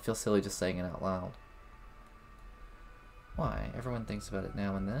 I feel silly just saying it out loud. Why? Everyone thinks about it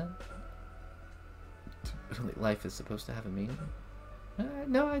now and then. I don't think life is supposed to have a meaning.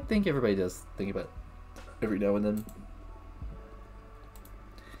 No, I think everybody does think about it every now and then.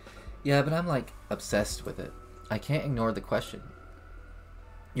 Yeah, but I'm like obsessed with it. I can't ignore the question.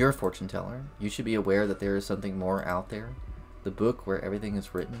 You're a fortune teller. You should be aware that there is something more out there. The book where everything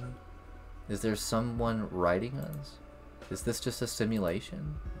is written. Is there someone writing us? Is this just a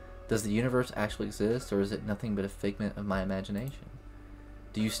simulation? Does the universe actually exist, or is it nothing but a figment of my imagination?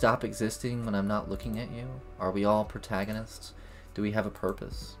 Do you stop existing when I'm not looking at you? Are we all protagonists? Do we have a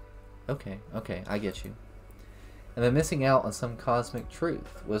purpose? Okay, I get you. Am I missing out on some cosmic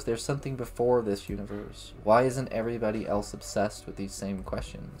truth? Was there something before this universe? Why isn't everybody else obsessed with these same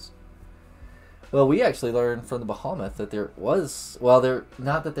questions? Well, we actually learned from the behemoth that there was, well,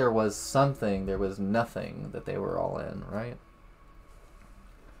 not that there was something, there was nothing that they were all in, right?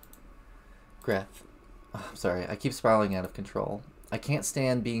 Greth. Oh, I'm sorry, I keep spiraling out of control. I can't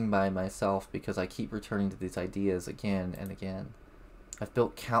stand being by myself because I keep returning to these ideas again and again. I've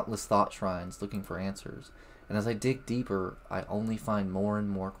built countless thought shrines looking for answers, and as I dig deeper, I only find more and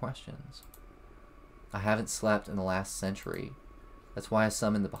more questions. I haven't slept in the last century. That's why I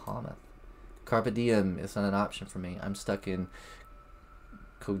summoned the behemoth. Carpe diem is not an option for me. I'm stuck in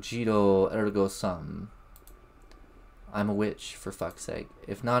cogito ergo sum. I'm a witch, for fuck's sake.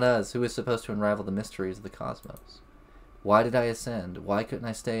 If not us, who is supposed to unravel the mysteries of the cosmos? Why did I ascend? Why couldn't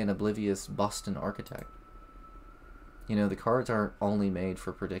I stay an oblivious Boston architect? You know, the cards aren't only made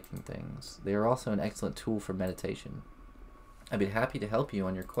for predicting things. They are also an excellent tool for meditation. I'd be happy to help you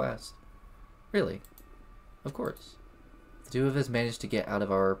on your quest. Really? Of course. If the two of us manage to get out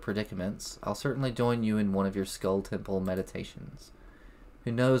of our predicaments, I'll certainly join you in one of your Skull Temple meditations.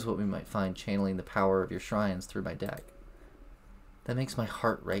 Who knows what we might find channeling the power of your shrines through my deck. That makes my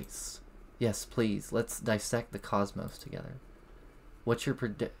heart race. Yes, please, let's dissect the cosmos together. What's your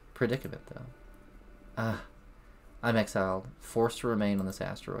predicament, though? I'm exiled, forced to remain on this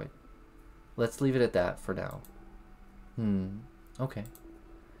asteroid. Let's leave it at that for now. Okay.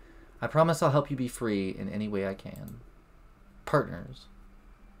 I promise I'll help you be free in any way I can. Partners.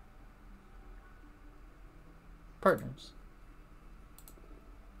 Partners.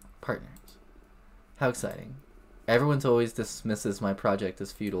 Partners. How exciting. Everyone's always dismisses my project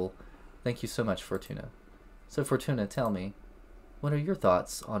as futile. Thank you so much, Fortuna. So, Fortuna, tell me, what are your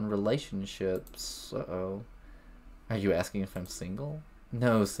thoughts on relationships? Uh-oh. Are you asking if I'm single?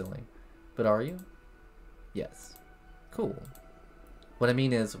 No, silly. But are you? Yes. Cool. What I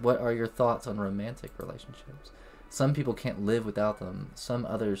mean is, what are your thoughts on romantic relationships? Some people can't live without them. Some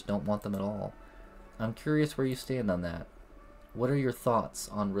others don't want them at all. I'm curious where you stand on that. What are your thoughts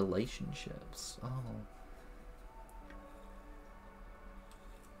on relationships? Oh.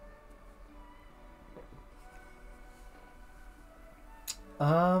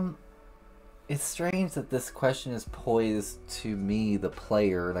 It's strange that this question is poised to me, the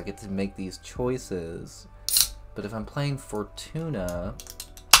player, and I get to make these choices. But if I'm playing Fortuna,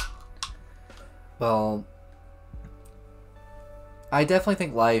 well, I definitely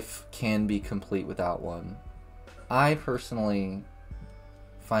think life can be complete without one. I personally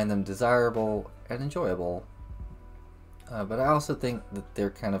find them desirable and enjoyable. But I also think that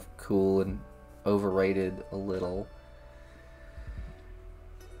they're kind of cool and overrated a little.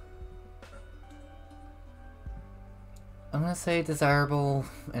 I'm going to say desirable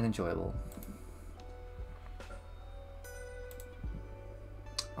and enjoyable.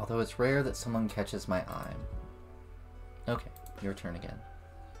 Although it's rare that someone catches my eye. Okay, your turn again.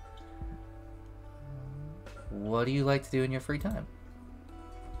 What do you like to do in your free time?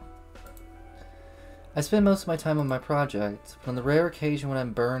 I spend most of my time on my project, but on the rare occasion when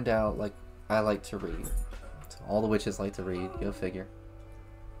I'm burned out, I like to read. So all the witches like to read, go figure.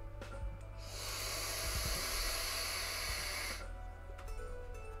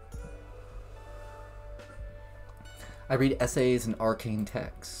 I read essays and arcane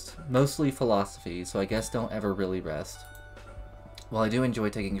texts, mostly philosophy, so I guess don't ever really rest. Well, I do enjoy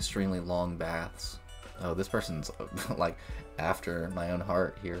taking extremely long baths. Oh, this person's like after my own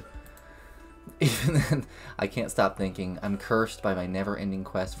heart here. Even then, I can't stop thinking I'm cursed by my never-ending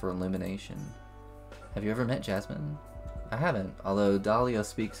quest for illumination. Have you ever met Jasmine? I haven't, although Dahlia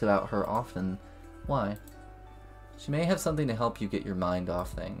speaks about her often. Why? She may have something to help you get your mind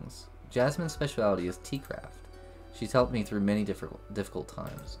off things. Jasmine's specialty is tea-craft. She's helped me through many difficult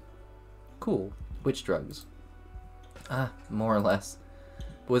times. Cool. Which drugs? More or less.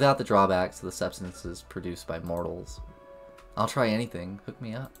 But without the drawbacks of the substances produced by mortals. I'll try anything. Hook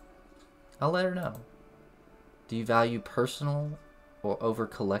me up. I'll let her know. Do you value personal or over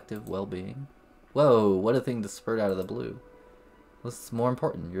collective well-being? Whoa, what a thing to spurt out of the blue. What's more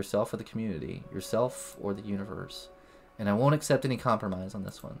important, yourself or the community? Yourself or the universe? And I won't accept any compromise on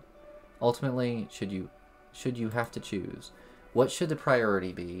this one. Ultimately, should you have to choose, what should the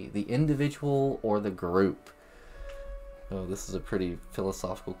priority be? The individual or the group? Oh, this is a pretty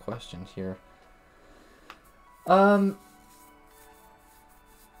philosophical question here.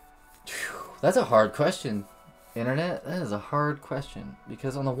 That's a hard question, Internet. That is a hard question.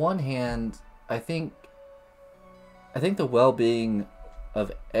 Because on the one hand, I think the well-being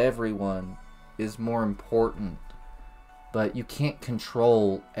of everyone is more important. But you can't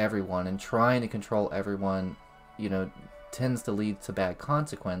control everyone, and trying to control everyone, you know, tends to lead to bad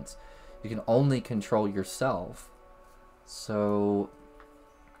consequence. You can only control yourself. So,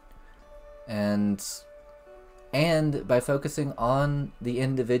 and by focusing on the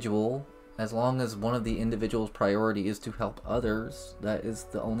individual, as long as one of the individual's priority is to help others, that is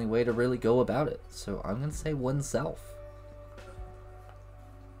the only way to really go about it. So I'm going to say oneself.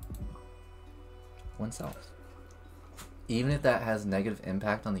 Oneself. Even if that has negative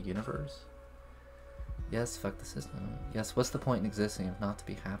impact on the universe? Yes, fuck the system. Yes, what's the point in existing if not to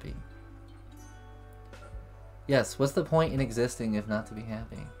be happy? Yes, what's the point in existing if not to be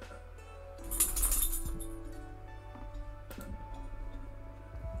happy?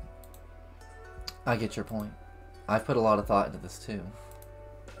 I get your point. I've put a lot of thought into this too.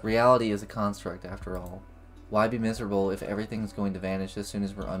 Reality is a construct after all. Why be miserable if everything's going to vanish as soon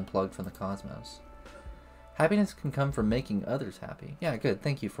as we're unplugged from the cosmos? Happiness can come from making others happy. Yeah, good.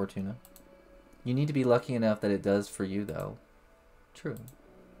 Thank you, Fortuna. You need to be lucky enough that it does for you, though. True.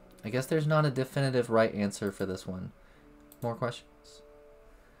 I guess there's not a definitive right answer for this one. More questions?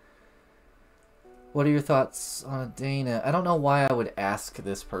 What are your thoughts on Dana? I don't know why I would ask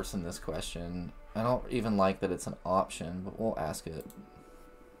this person this question. I don't even like that it's an option, but we'll ask it.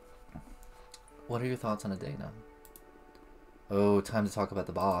 What are your thoughts on a Dana? Oh, time to talk about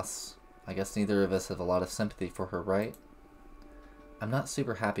the boss. I guess neither of us have a lot of sympathy for her, right? I'm not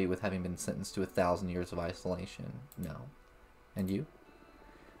super happy with having been sentenced to 1,000 years of isolation. No. And you?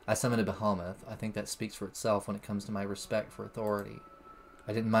 I summoned a behemoth. I think that speaks for itself when it comes to my respect for authority.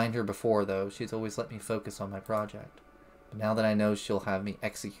 I didn't mind her before, though. She's always let me focus on my project. But now that I know she'll have me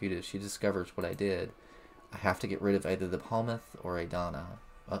executed if she discovers what I did, I have to get rid of either the behemoth or Adana.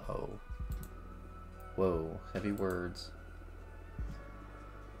 Uh-oh. Whoa, heavy words.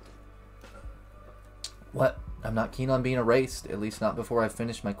 What? I'm not keen on being erased, at least not before I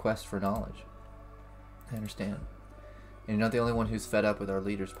finish my quest for knowledge. I understand. And you're not the only one who's fed up with our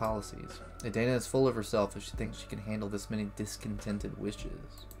leader's policies. Adana is full of herself if she thinks she can handle this many discontented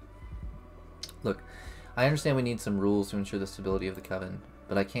wishes. Look, I understand we need some rules to ensure the stability of the Coven,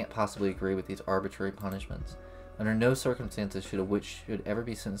 but I can't possibly agree with these arbitrary punishments. Under no circumstances should a witch ever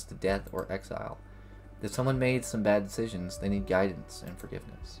be sentenced to death or exile. If someone made some bad decisions, they need guidance and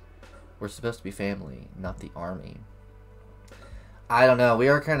forgiveness. We're supposed to be family, not the army. I don't know. We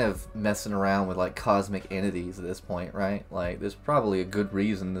are kind of messing around with like cosmic entities at this point, right? Like, there's probably a good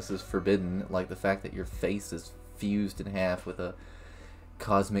reason this is forbidden. Like the fact that your face is fused in half with a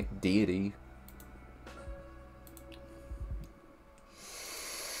cosmic deity.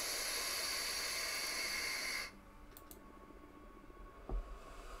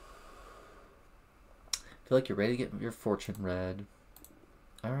 I feel like you're ready to get your fortune read.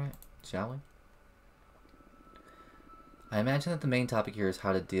 Alright, shall we? I imagine that the main topic here is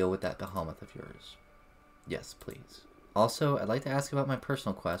how to deal with that behemoth of yours. Yes, please. Also, I'd like to ask about my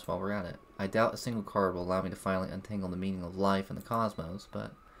personal quest while we're at it. I doubt a single card will allow me to finally untangle the meaning of life and the cosmos,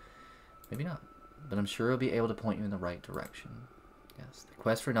 but maybe not. But I'm sure it'll be able to point you in the right direction. Yes, the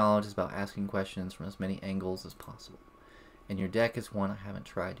quest for knowledge is about asking questions from as many angles as possible. And your deck is one I haven't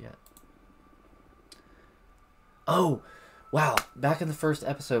tried yet. Oh, wow! Back in the first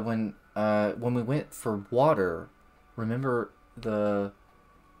episode when we went for water, remember the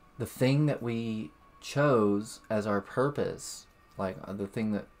thing that we chose as our purpose, like the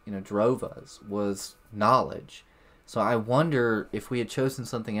thing that drove us, was knowledge. So I wonder if we had chosen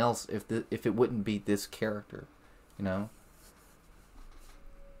something else, if it wouldn't be this character,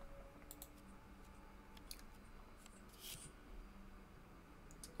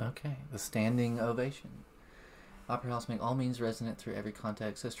 Okay, the standing ovation. Opera House make all means resonant through every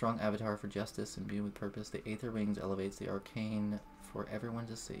context. A strong avatar for justice imbued with purpose. The Aether Wings elevates the arcane for everyone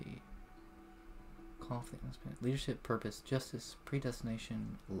to see. Conflict, leadership, purpose, justice,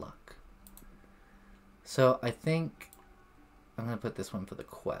 predestination, luck. So I think I'm going to put this one for the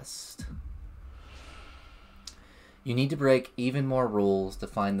quest. You need to break even more rules to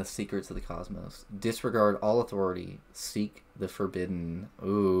find the secrets of the cosmos. Disregard all authority. Seek the forbidden.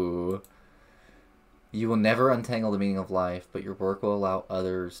 Ooh. You will never untangle the meaning of life, but your work will allow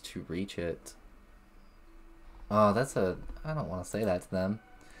others to reach it. Oh, I don't want to say that to them.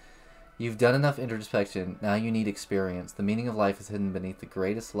 You've done enough introspection. Now you need experience. The meaning of life is hidden beneath the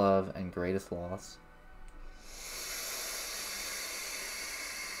greatest love and greatest loss.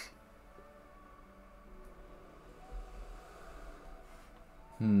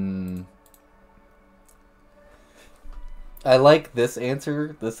 I like this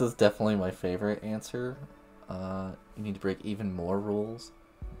answer. This is definitely my favorite answer. You need to break even more rules.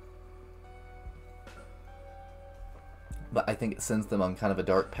 But I think it sends them on kind of a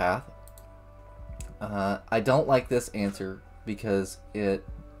dark path. I don't like this answer because it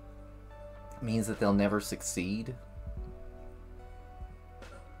means that they'll never succeed.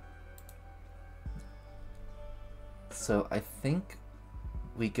 So I think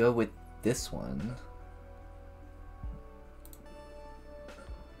we go with this one.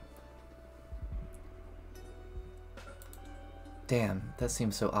 Damn, that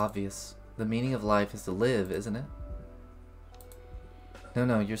seems so obvious. The meaning of life is to live, isn't it?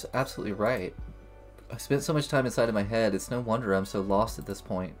 No, you're absolutely right. I spent so much time inside of my head, it's no wonder I'm so lost at this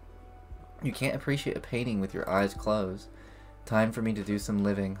point. You can't appreciate a painting with your eyes closed. Time for me to do some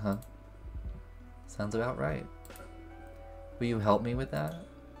living, huh? Sounds about right. Will you help me with that?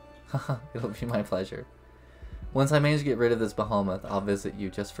 Haha, it'll be my pleasure. Once I manage to get rid of this behemoth, I'll visit you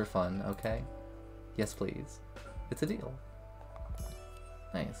just for fun, okay? Yes, please. It's a deal.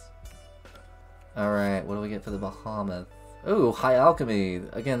 Nice. Alright, what do we get for the behemoth? Ooh, High Alchemy!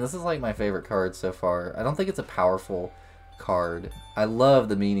 Again, this is like my favorite card so far. I don't think it's a powerful card. I love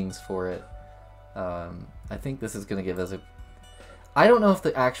the meanings for it. I think this is going to give us a... I don't know if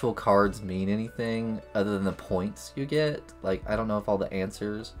the actual cards mean anything other than the points you get. Like, I don't know if all the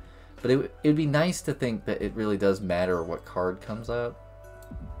answers... But it'd be nice to think that it really does matter what card comes up.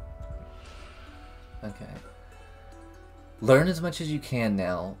 Okay. Learn as much as you can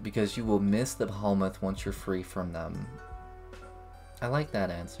now, because you will miss the behemoth once you're free from them. I like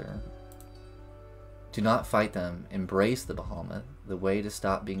that answer. Do not fight them. Embrace the behemoth. The way to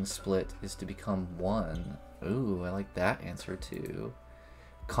stop being split is to become one. Ooh, I like that answer too.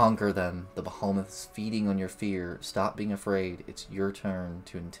 Conquer them. The behemoth is feeding on your fear. Stop being afraid. It's your turn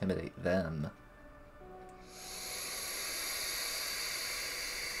to intimidate them.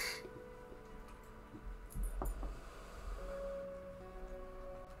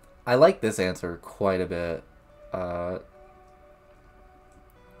 I like this answer quite a bit. But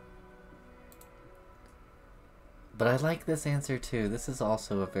I like this answer too. This is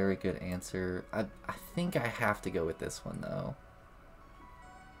also a very good answer. I think I have to go with this one though.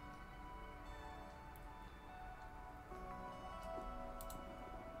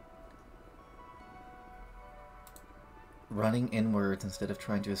 Running inwards instead of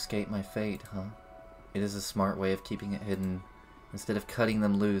trying to escape my fate, huh? It is a smart way of keeping it hidden. Instead of cutting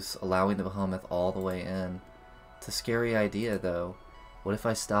them loose, allowing the behemoth all the way in. It's a scary idea, though. What if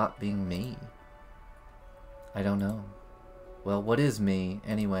I stop being me? I don't know. Well, what is me,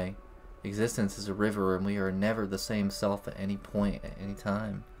 anyway? Existence is a river, and we are never the same self at any point, at any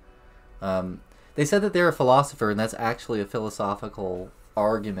time. They said that they're a philosopher, and that's actually a philosophical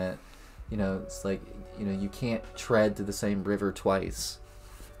argument. You know, it's like, you know, you can't tread to the same river twice.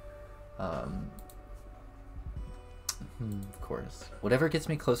 Of course. Whatever gets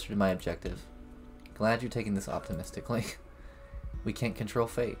me closer to my objective. Glad you're taking this optimistically. We can't control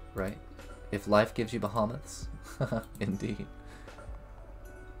fate, right? If life gives you behemoths. Indeed.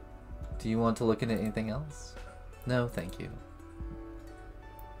 Do you want to look into anything else? No, thank you.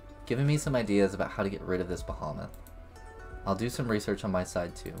 Giving me some ideas about how to get rid of this behemoth. I'll do some research on my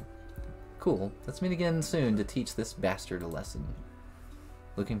side too. Cool. Let's meet again soon to teach this bastard a lesson.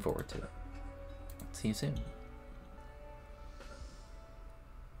 Looking forward to it. See you soon.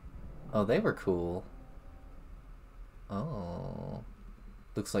 Oh, they were cool. Oh.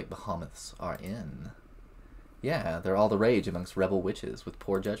 Looks like behemoths are in. Yeah, they're all the rage amongst rebel witches with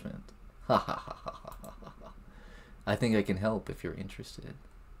poor judgment. Ha ha ha ha ha ha ha. I think I can help if you're interested.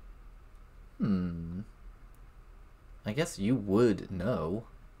 I guess you would know.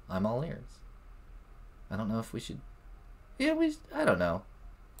 I'm all ears. I don't know if we should... Yeah, I don't know.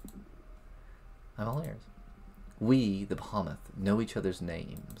 I'm all ears. We, the behemoth, know each other's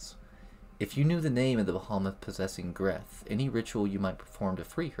names. If you knew the name of the behemoth possessing Greth, any ritual you might perform to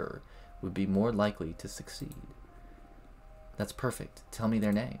free her would be more likely to succeed. That's perfect. Tell me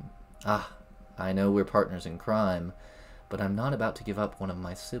their name. Ah, I know we're partners in crime, but I'm not about to give up one of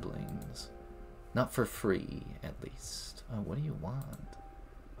my siblings. Not for free, at least. Oh, what do you want?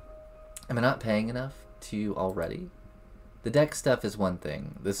 Am I not paying enough to you already? The deck stuff is one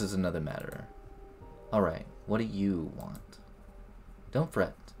thing. This is another matter. Alright, what do you want? Don't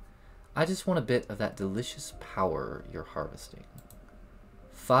fret. I just want a bit of that delicious power you're harvesting.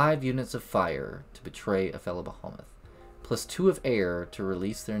 5 units of fire to betray a fellow behemoth, plus 2 of air to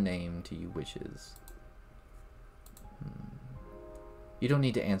release their name to you witches. You don't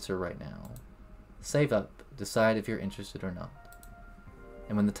need to answer right now. Save up, decide if you're interested or not.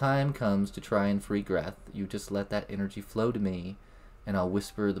 And when the time comes to try and free Greth, you just let that energy flow to me, and I'll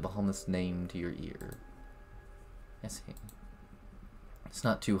whisper the behemoth's name to your ear. I see. It's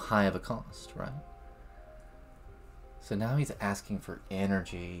not too high of a cost, right? So now he's asking for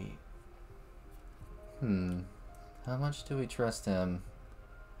energy. How much do we trust him?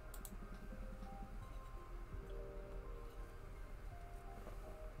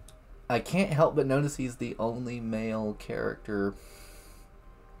 I can't help but notice he's the only male character.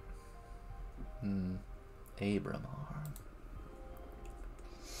 Abramar.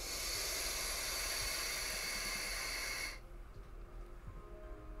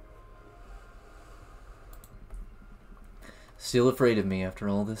 Still afraid of me after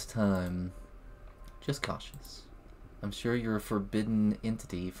all this time. Just cautious. I'm sure you're a forbidden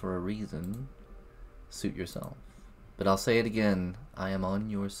entity for a reason. Suit yourself. But I'll say it again, I am on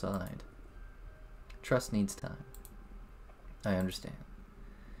your side. Trust needs time. I understand.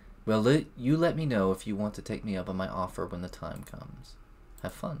 Well, you let me know if you want to take me up on my offer when the time comes.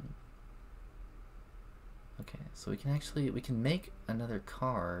 Have fun. Okay, so we can make another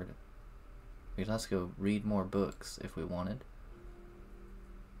card. We could also go read more books if we wanted.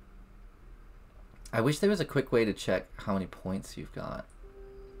 I wish there was a quick way to check how many points you've got.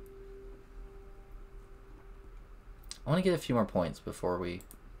 I want to get a few more points before we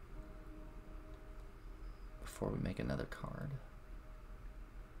make another card.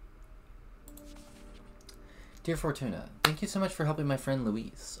 Dear Fortuna, thank you so much for helping my friend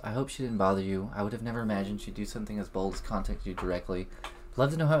Louise. I hope she didn't bother you. I would have never imagined she'd do something as bold as contact you directly.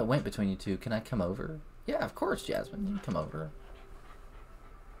 Love to know how it went between you two. Can I come over? Yeah, of course, Jasmine. You can come over.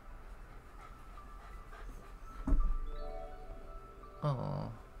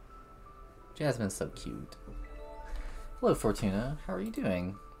 Oh, Jasmine's so cute. Hello, Fortuna. How are you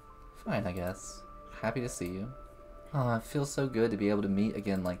doing? Fine, I guess. Happy to see you. Oh, it feels so good to be able to meet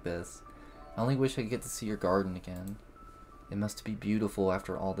again like this. I only wish I could get to see your garden again. It must be beautiful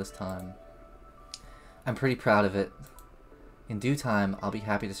after all this time. I'm pretty proud of it. In due time, I'll be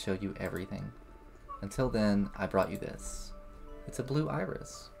happy to show you everything. Until then, I brought you this. It's a blue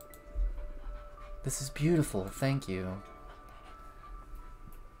iris. This is beautiful, thank you.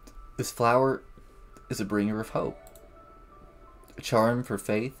 This flower is a bringer of hope. A charm for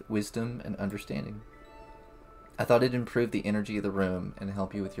faith, wisdom, and understanding. I thought it'd improve the energy of the room and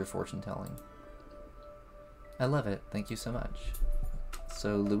help you with your fortune telling. I love it, thank you so much.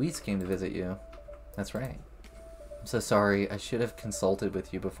 So Louise came to visit you. That's right. I'm so sorry, I should have consulted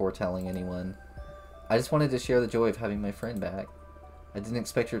with you before telling anyone. I just wanted to share the joy of having my friend back. I didn't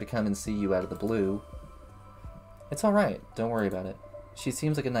expect her to come and see you out of the blue. It's alright, don't worry about it. She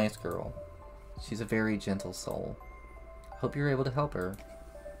seems like a nice girl. She's a very gentle soul. Hope you're able to help her.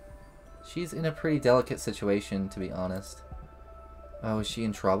 She's in a pretty delicate situation, to be honest. Oh, is she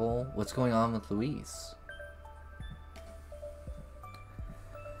in trouble? What's going on with Louise?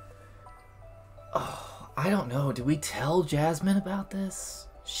 Oh, I don't know. Did we tell Jasmine about this?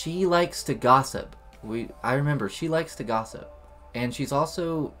 She likes to gossip. I remember, she likes to gossip. And she's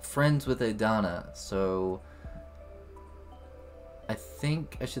also friends with Adana, so I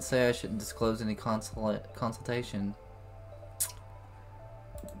think I should say I shouldn't disclose any consultation.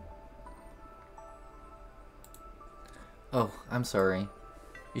 Oh, I'm sorry.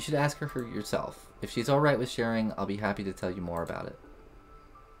 You should ask her for yourself. If she's alright with sharing, I'll be happy to tell you more about it.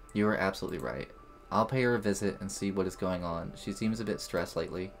 You are absolutely right. I'll pay her a visit and see what is going on. She seems a bit stressed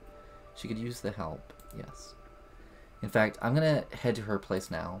lately. She could use the help, yes. In fact, I'm gonna head to her place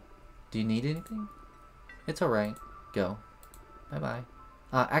now. Do you need anything? It's alright. Go. Bye-bye.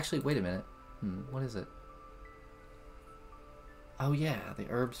 Actually, wait a minute. What is it? Oh yeah, the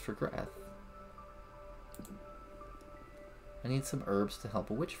herbs for Greth. I need some herbs to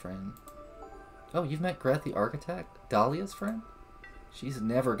help a witch friend. Oh, you've met Greth the architect? Dahlia's friend? She's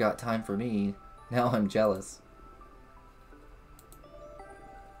never got time for me. Now I'm jealous.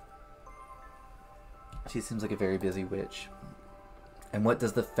 She seems like a very busy witch. And what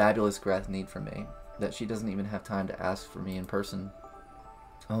does the fabulous Greth need from me? That she doesn't even have time to ask for me in person.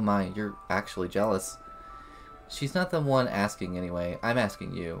 Oh my, you're actually jealous. She's not the one asking anyway. I'm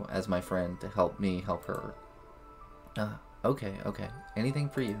asking you, as my friend, to help me help her. Okay. Anything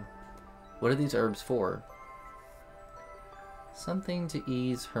for you. What are these herbs for? Something to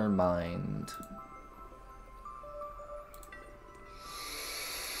ease her mind.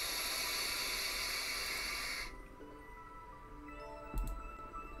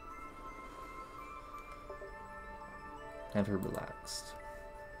 Have her relaxed.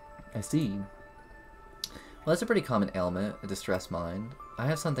 I see. Well, that's a pretty common ailment, a distressed mind. I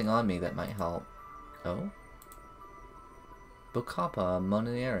have something on me that might help. Oh? Bocapa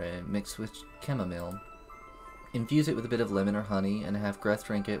monniere mixed with chamomile. Infuse it with a bit of lemon or honey and have Greth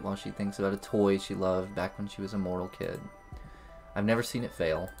drink it while she thinks about a toy she loved back when she was a mortal kid. I've never seen it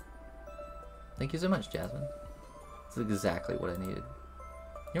fail. Thank you so much, Jasmine. This is exactly what I needed.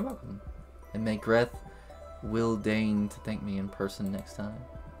 You're welcome. And may Greth will deign to thank me in person next time.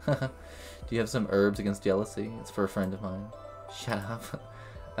 Do you have some herbs against jealousy? It's for a friend of mine. Shut up.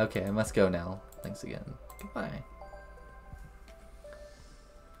 Okay, I must go now. Thanks again. Goodbye.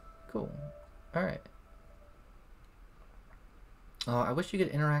 Cool. Alright. Oh, I wish you could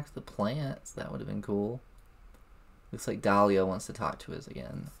interact with the plants. That would have been cool. Looks like Dahlia wants to talk to us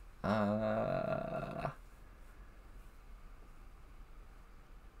again.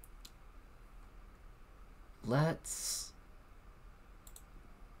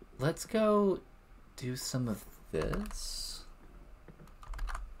 Let's go do some of this.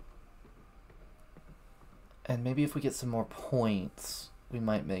 And maybe if we get some more points, we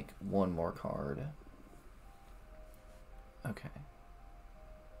might make one more card. Okay.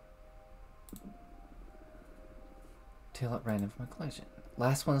 Tail at random from a collection.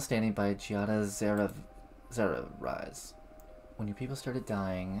 Last one standing by Giada Rise. When your people started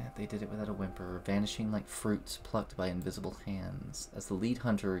dying, they did it without a whimper, vanishing like fruits plucked by invisible hands. As the lead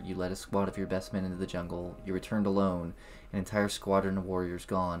hunter, you led a squad of your best men into the jungle. You returned alone, an entire squadron of warriors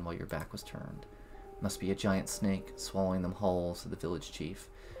gone while your back was turned. Must be a giant snake swallowing them whole, said the village chief.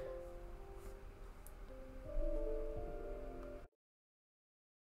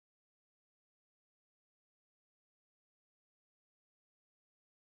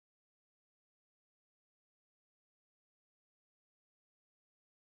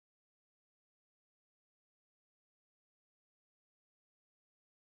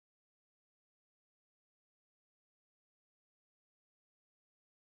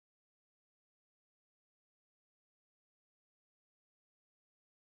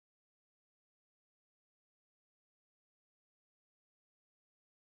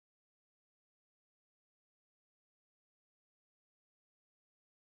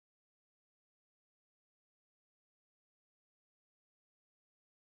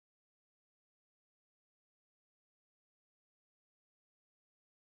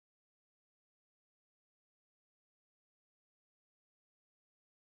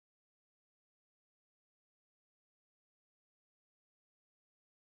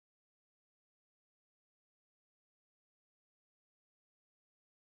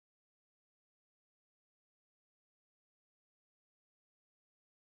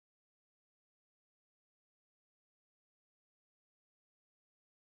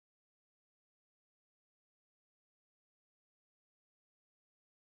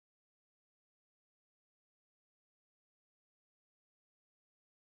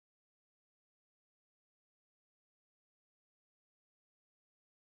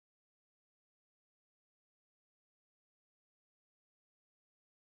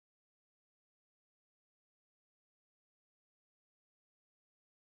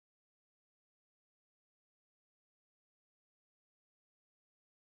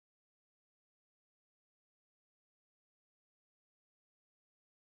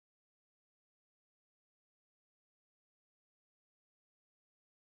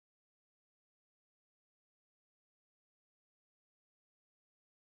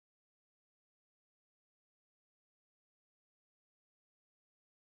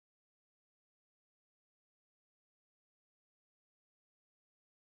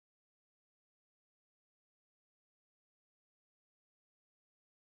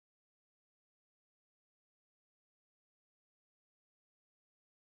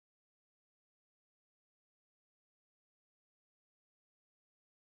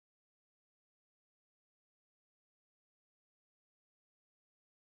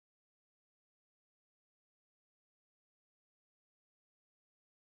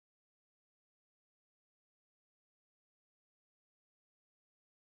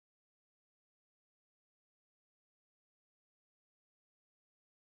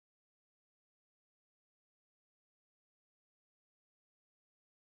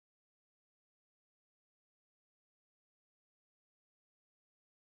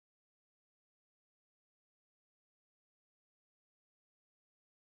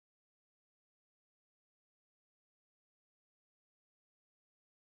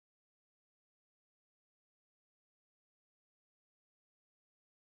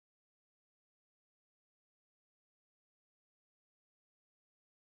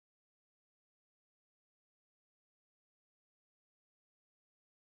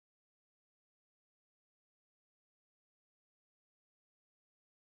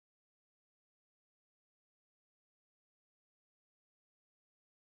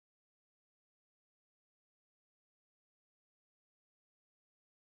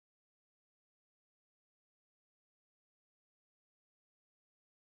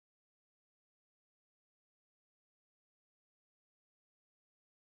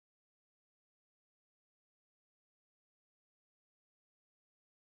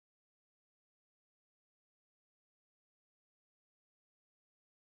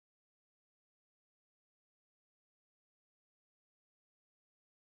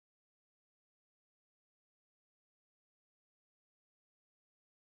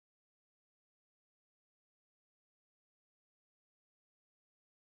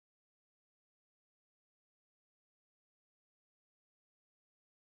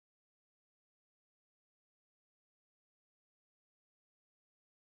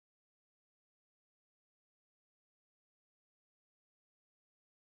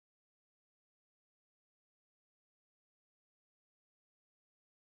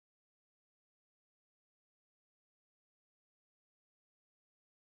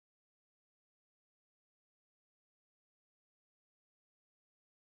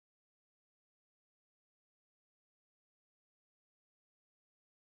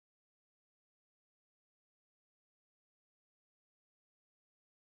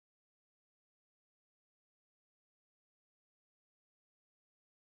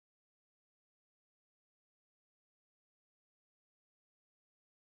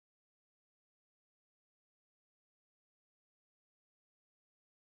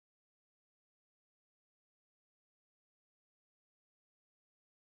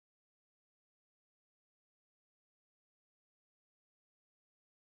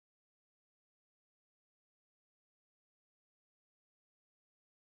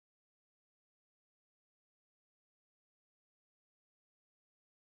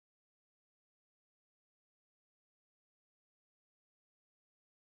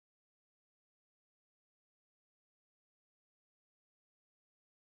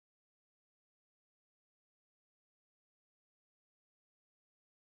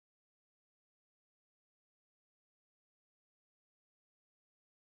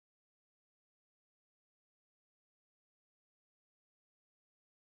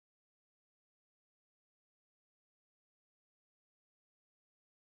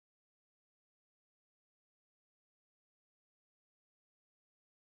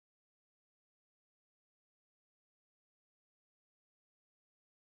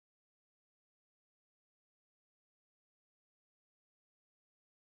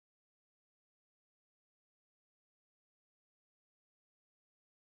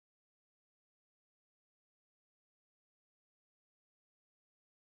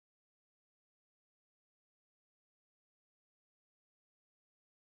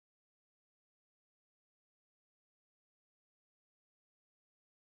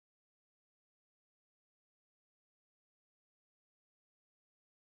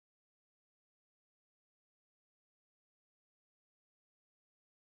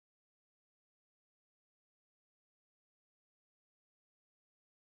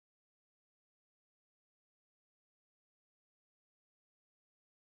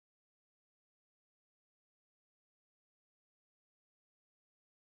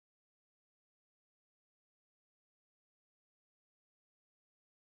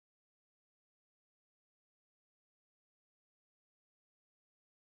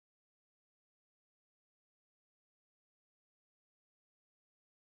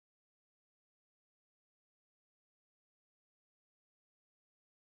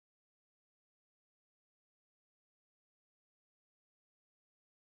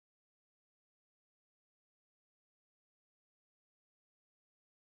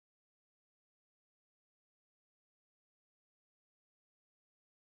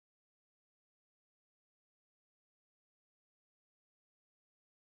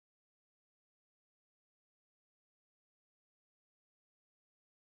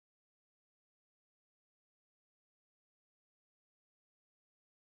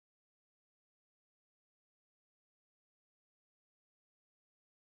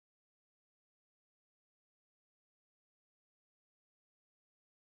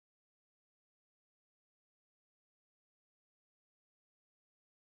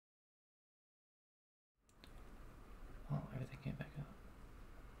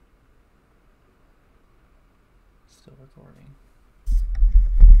 Still recording.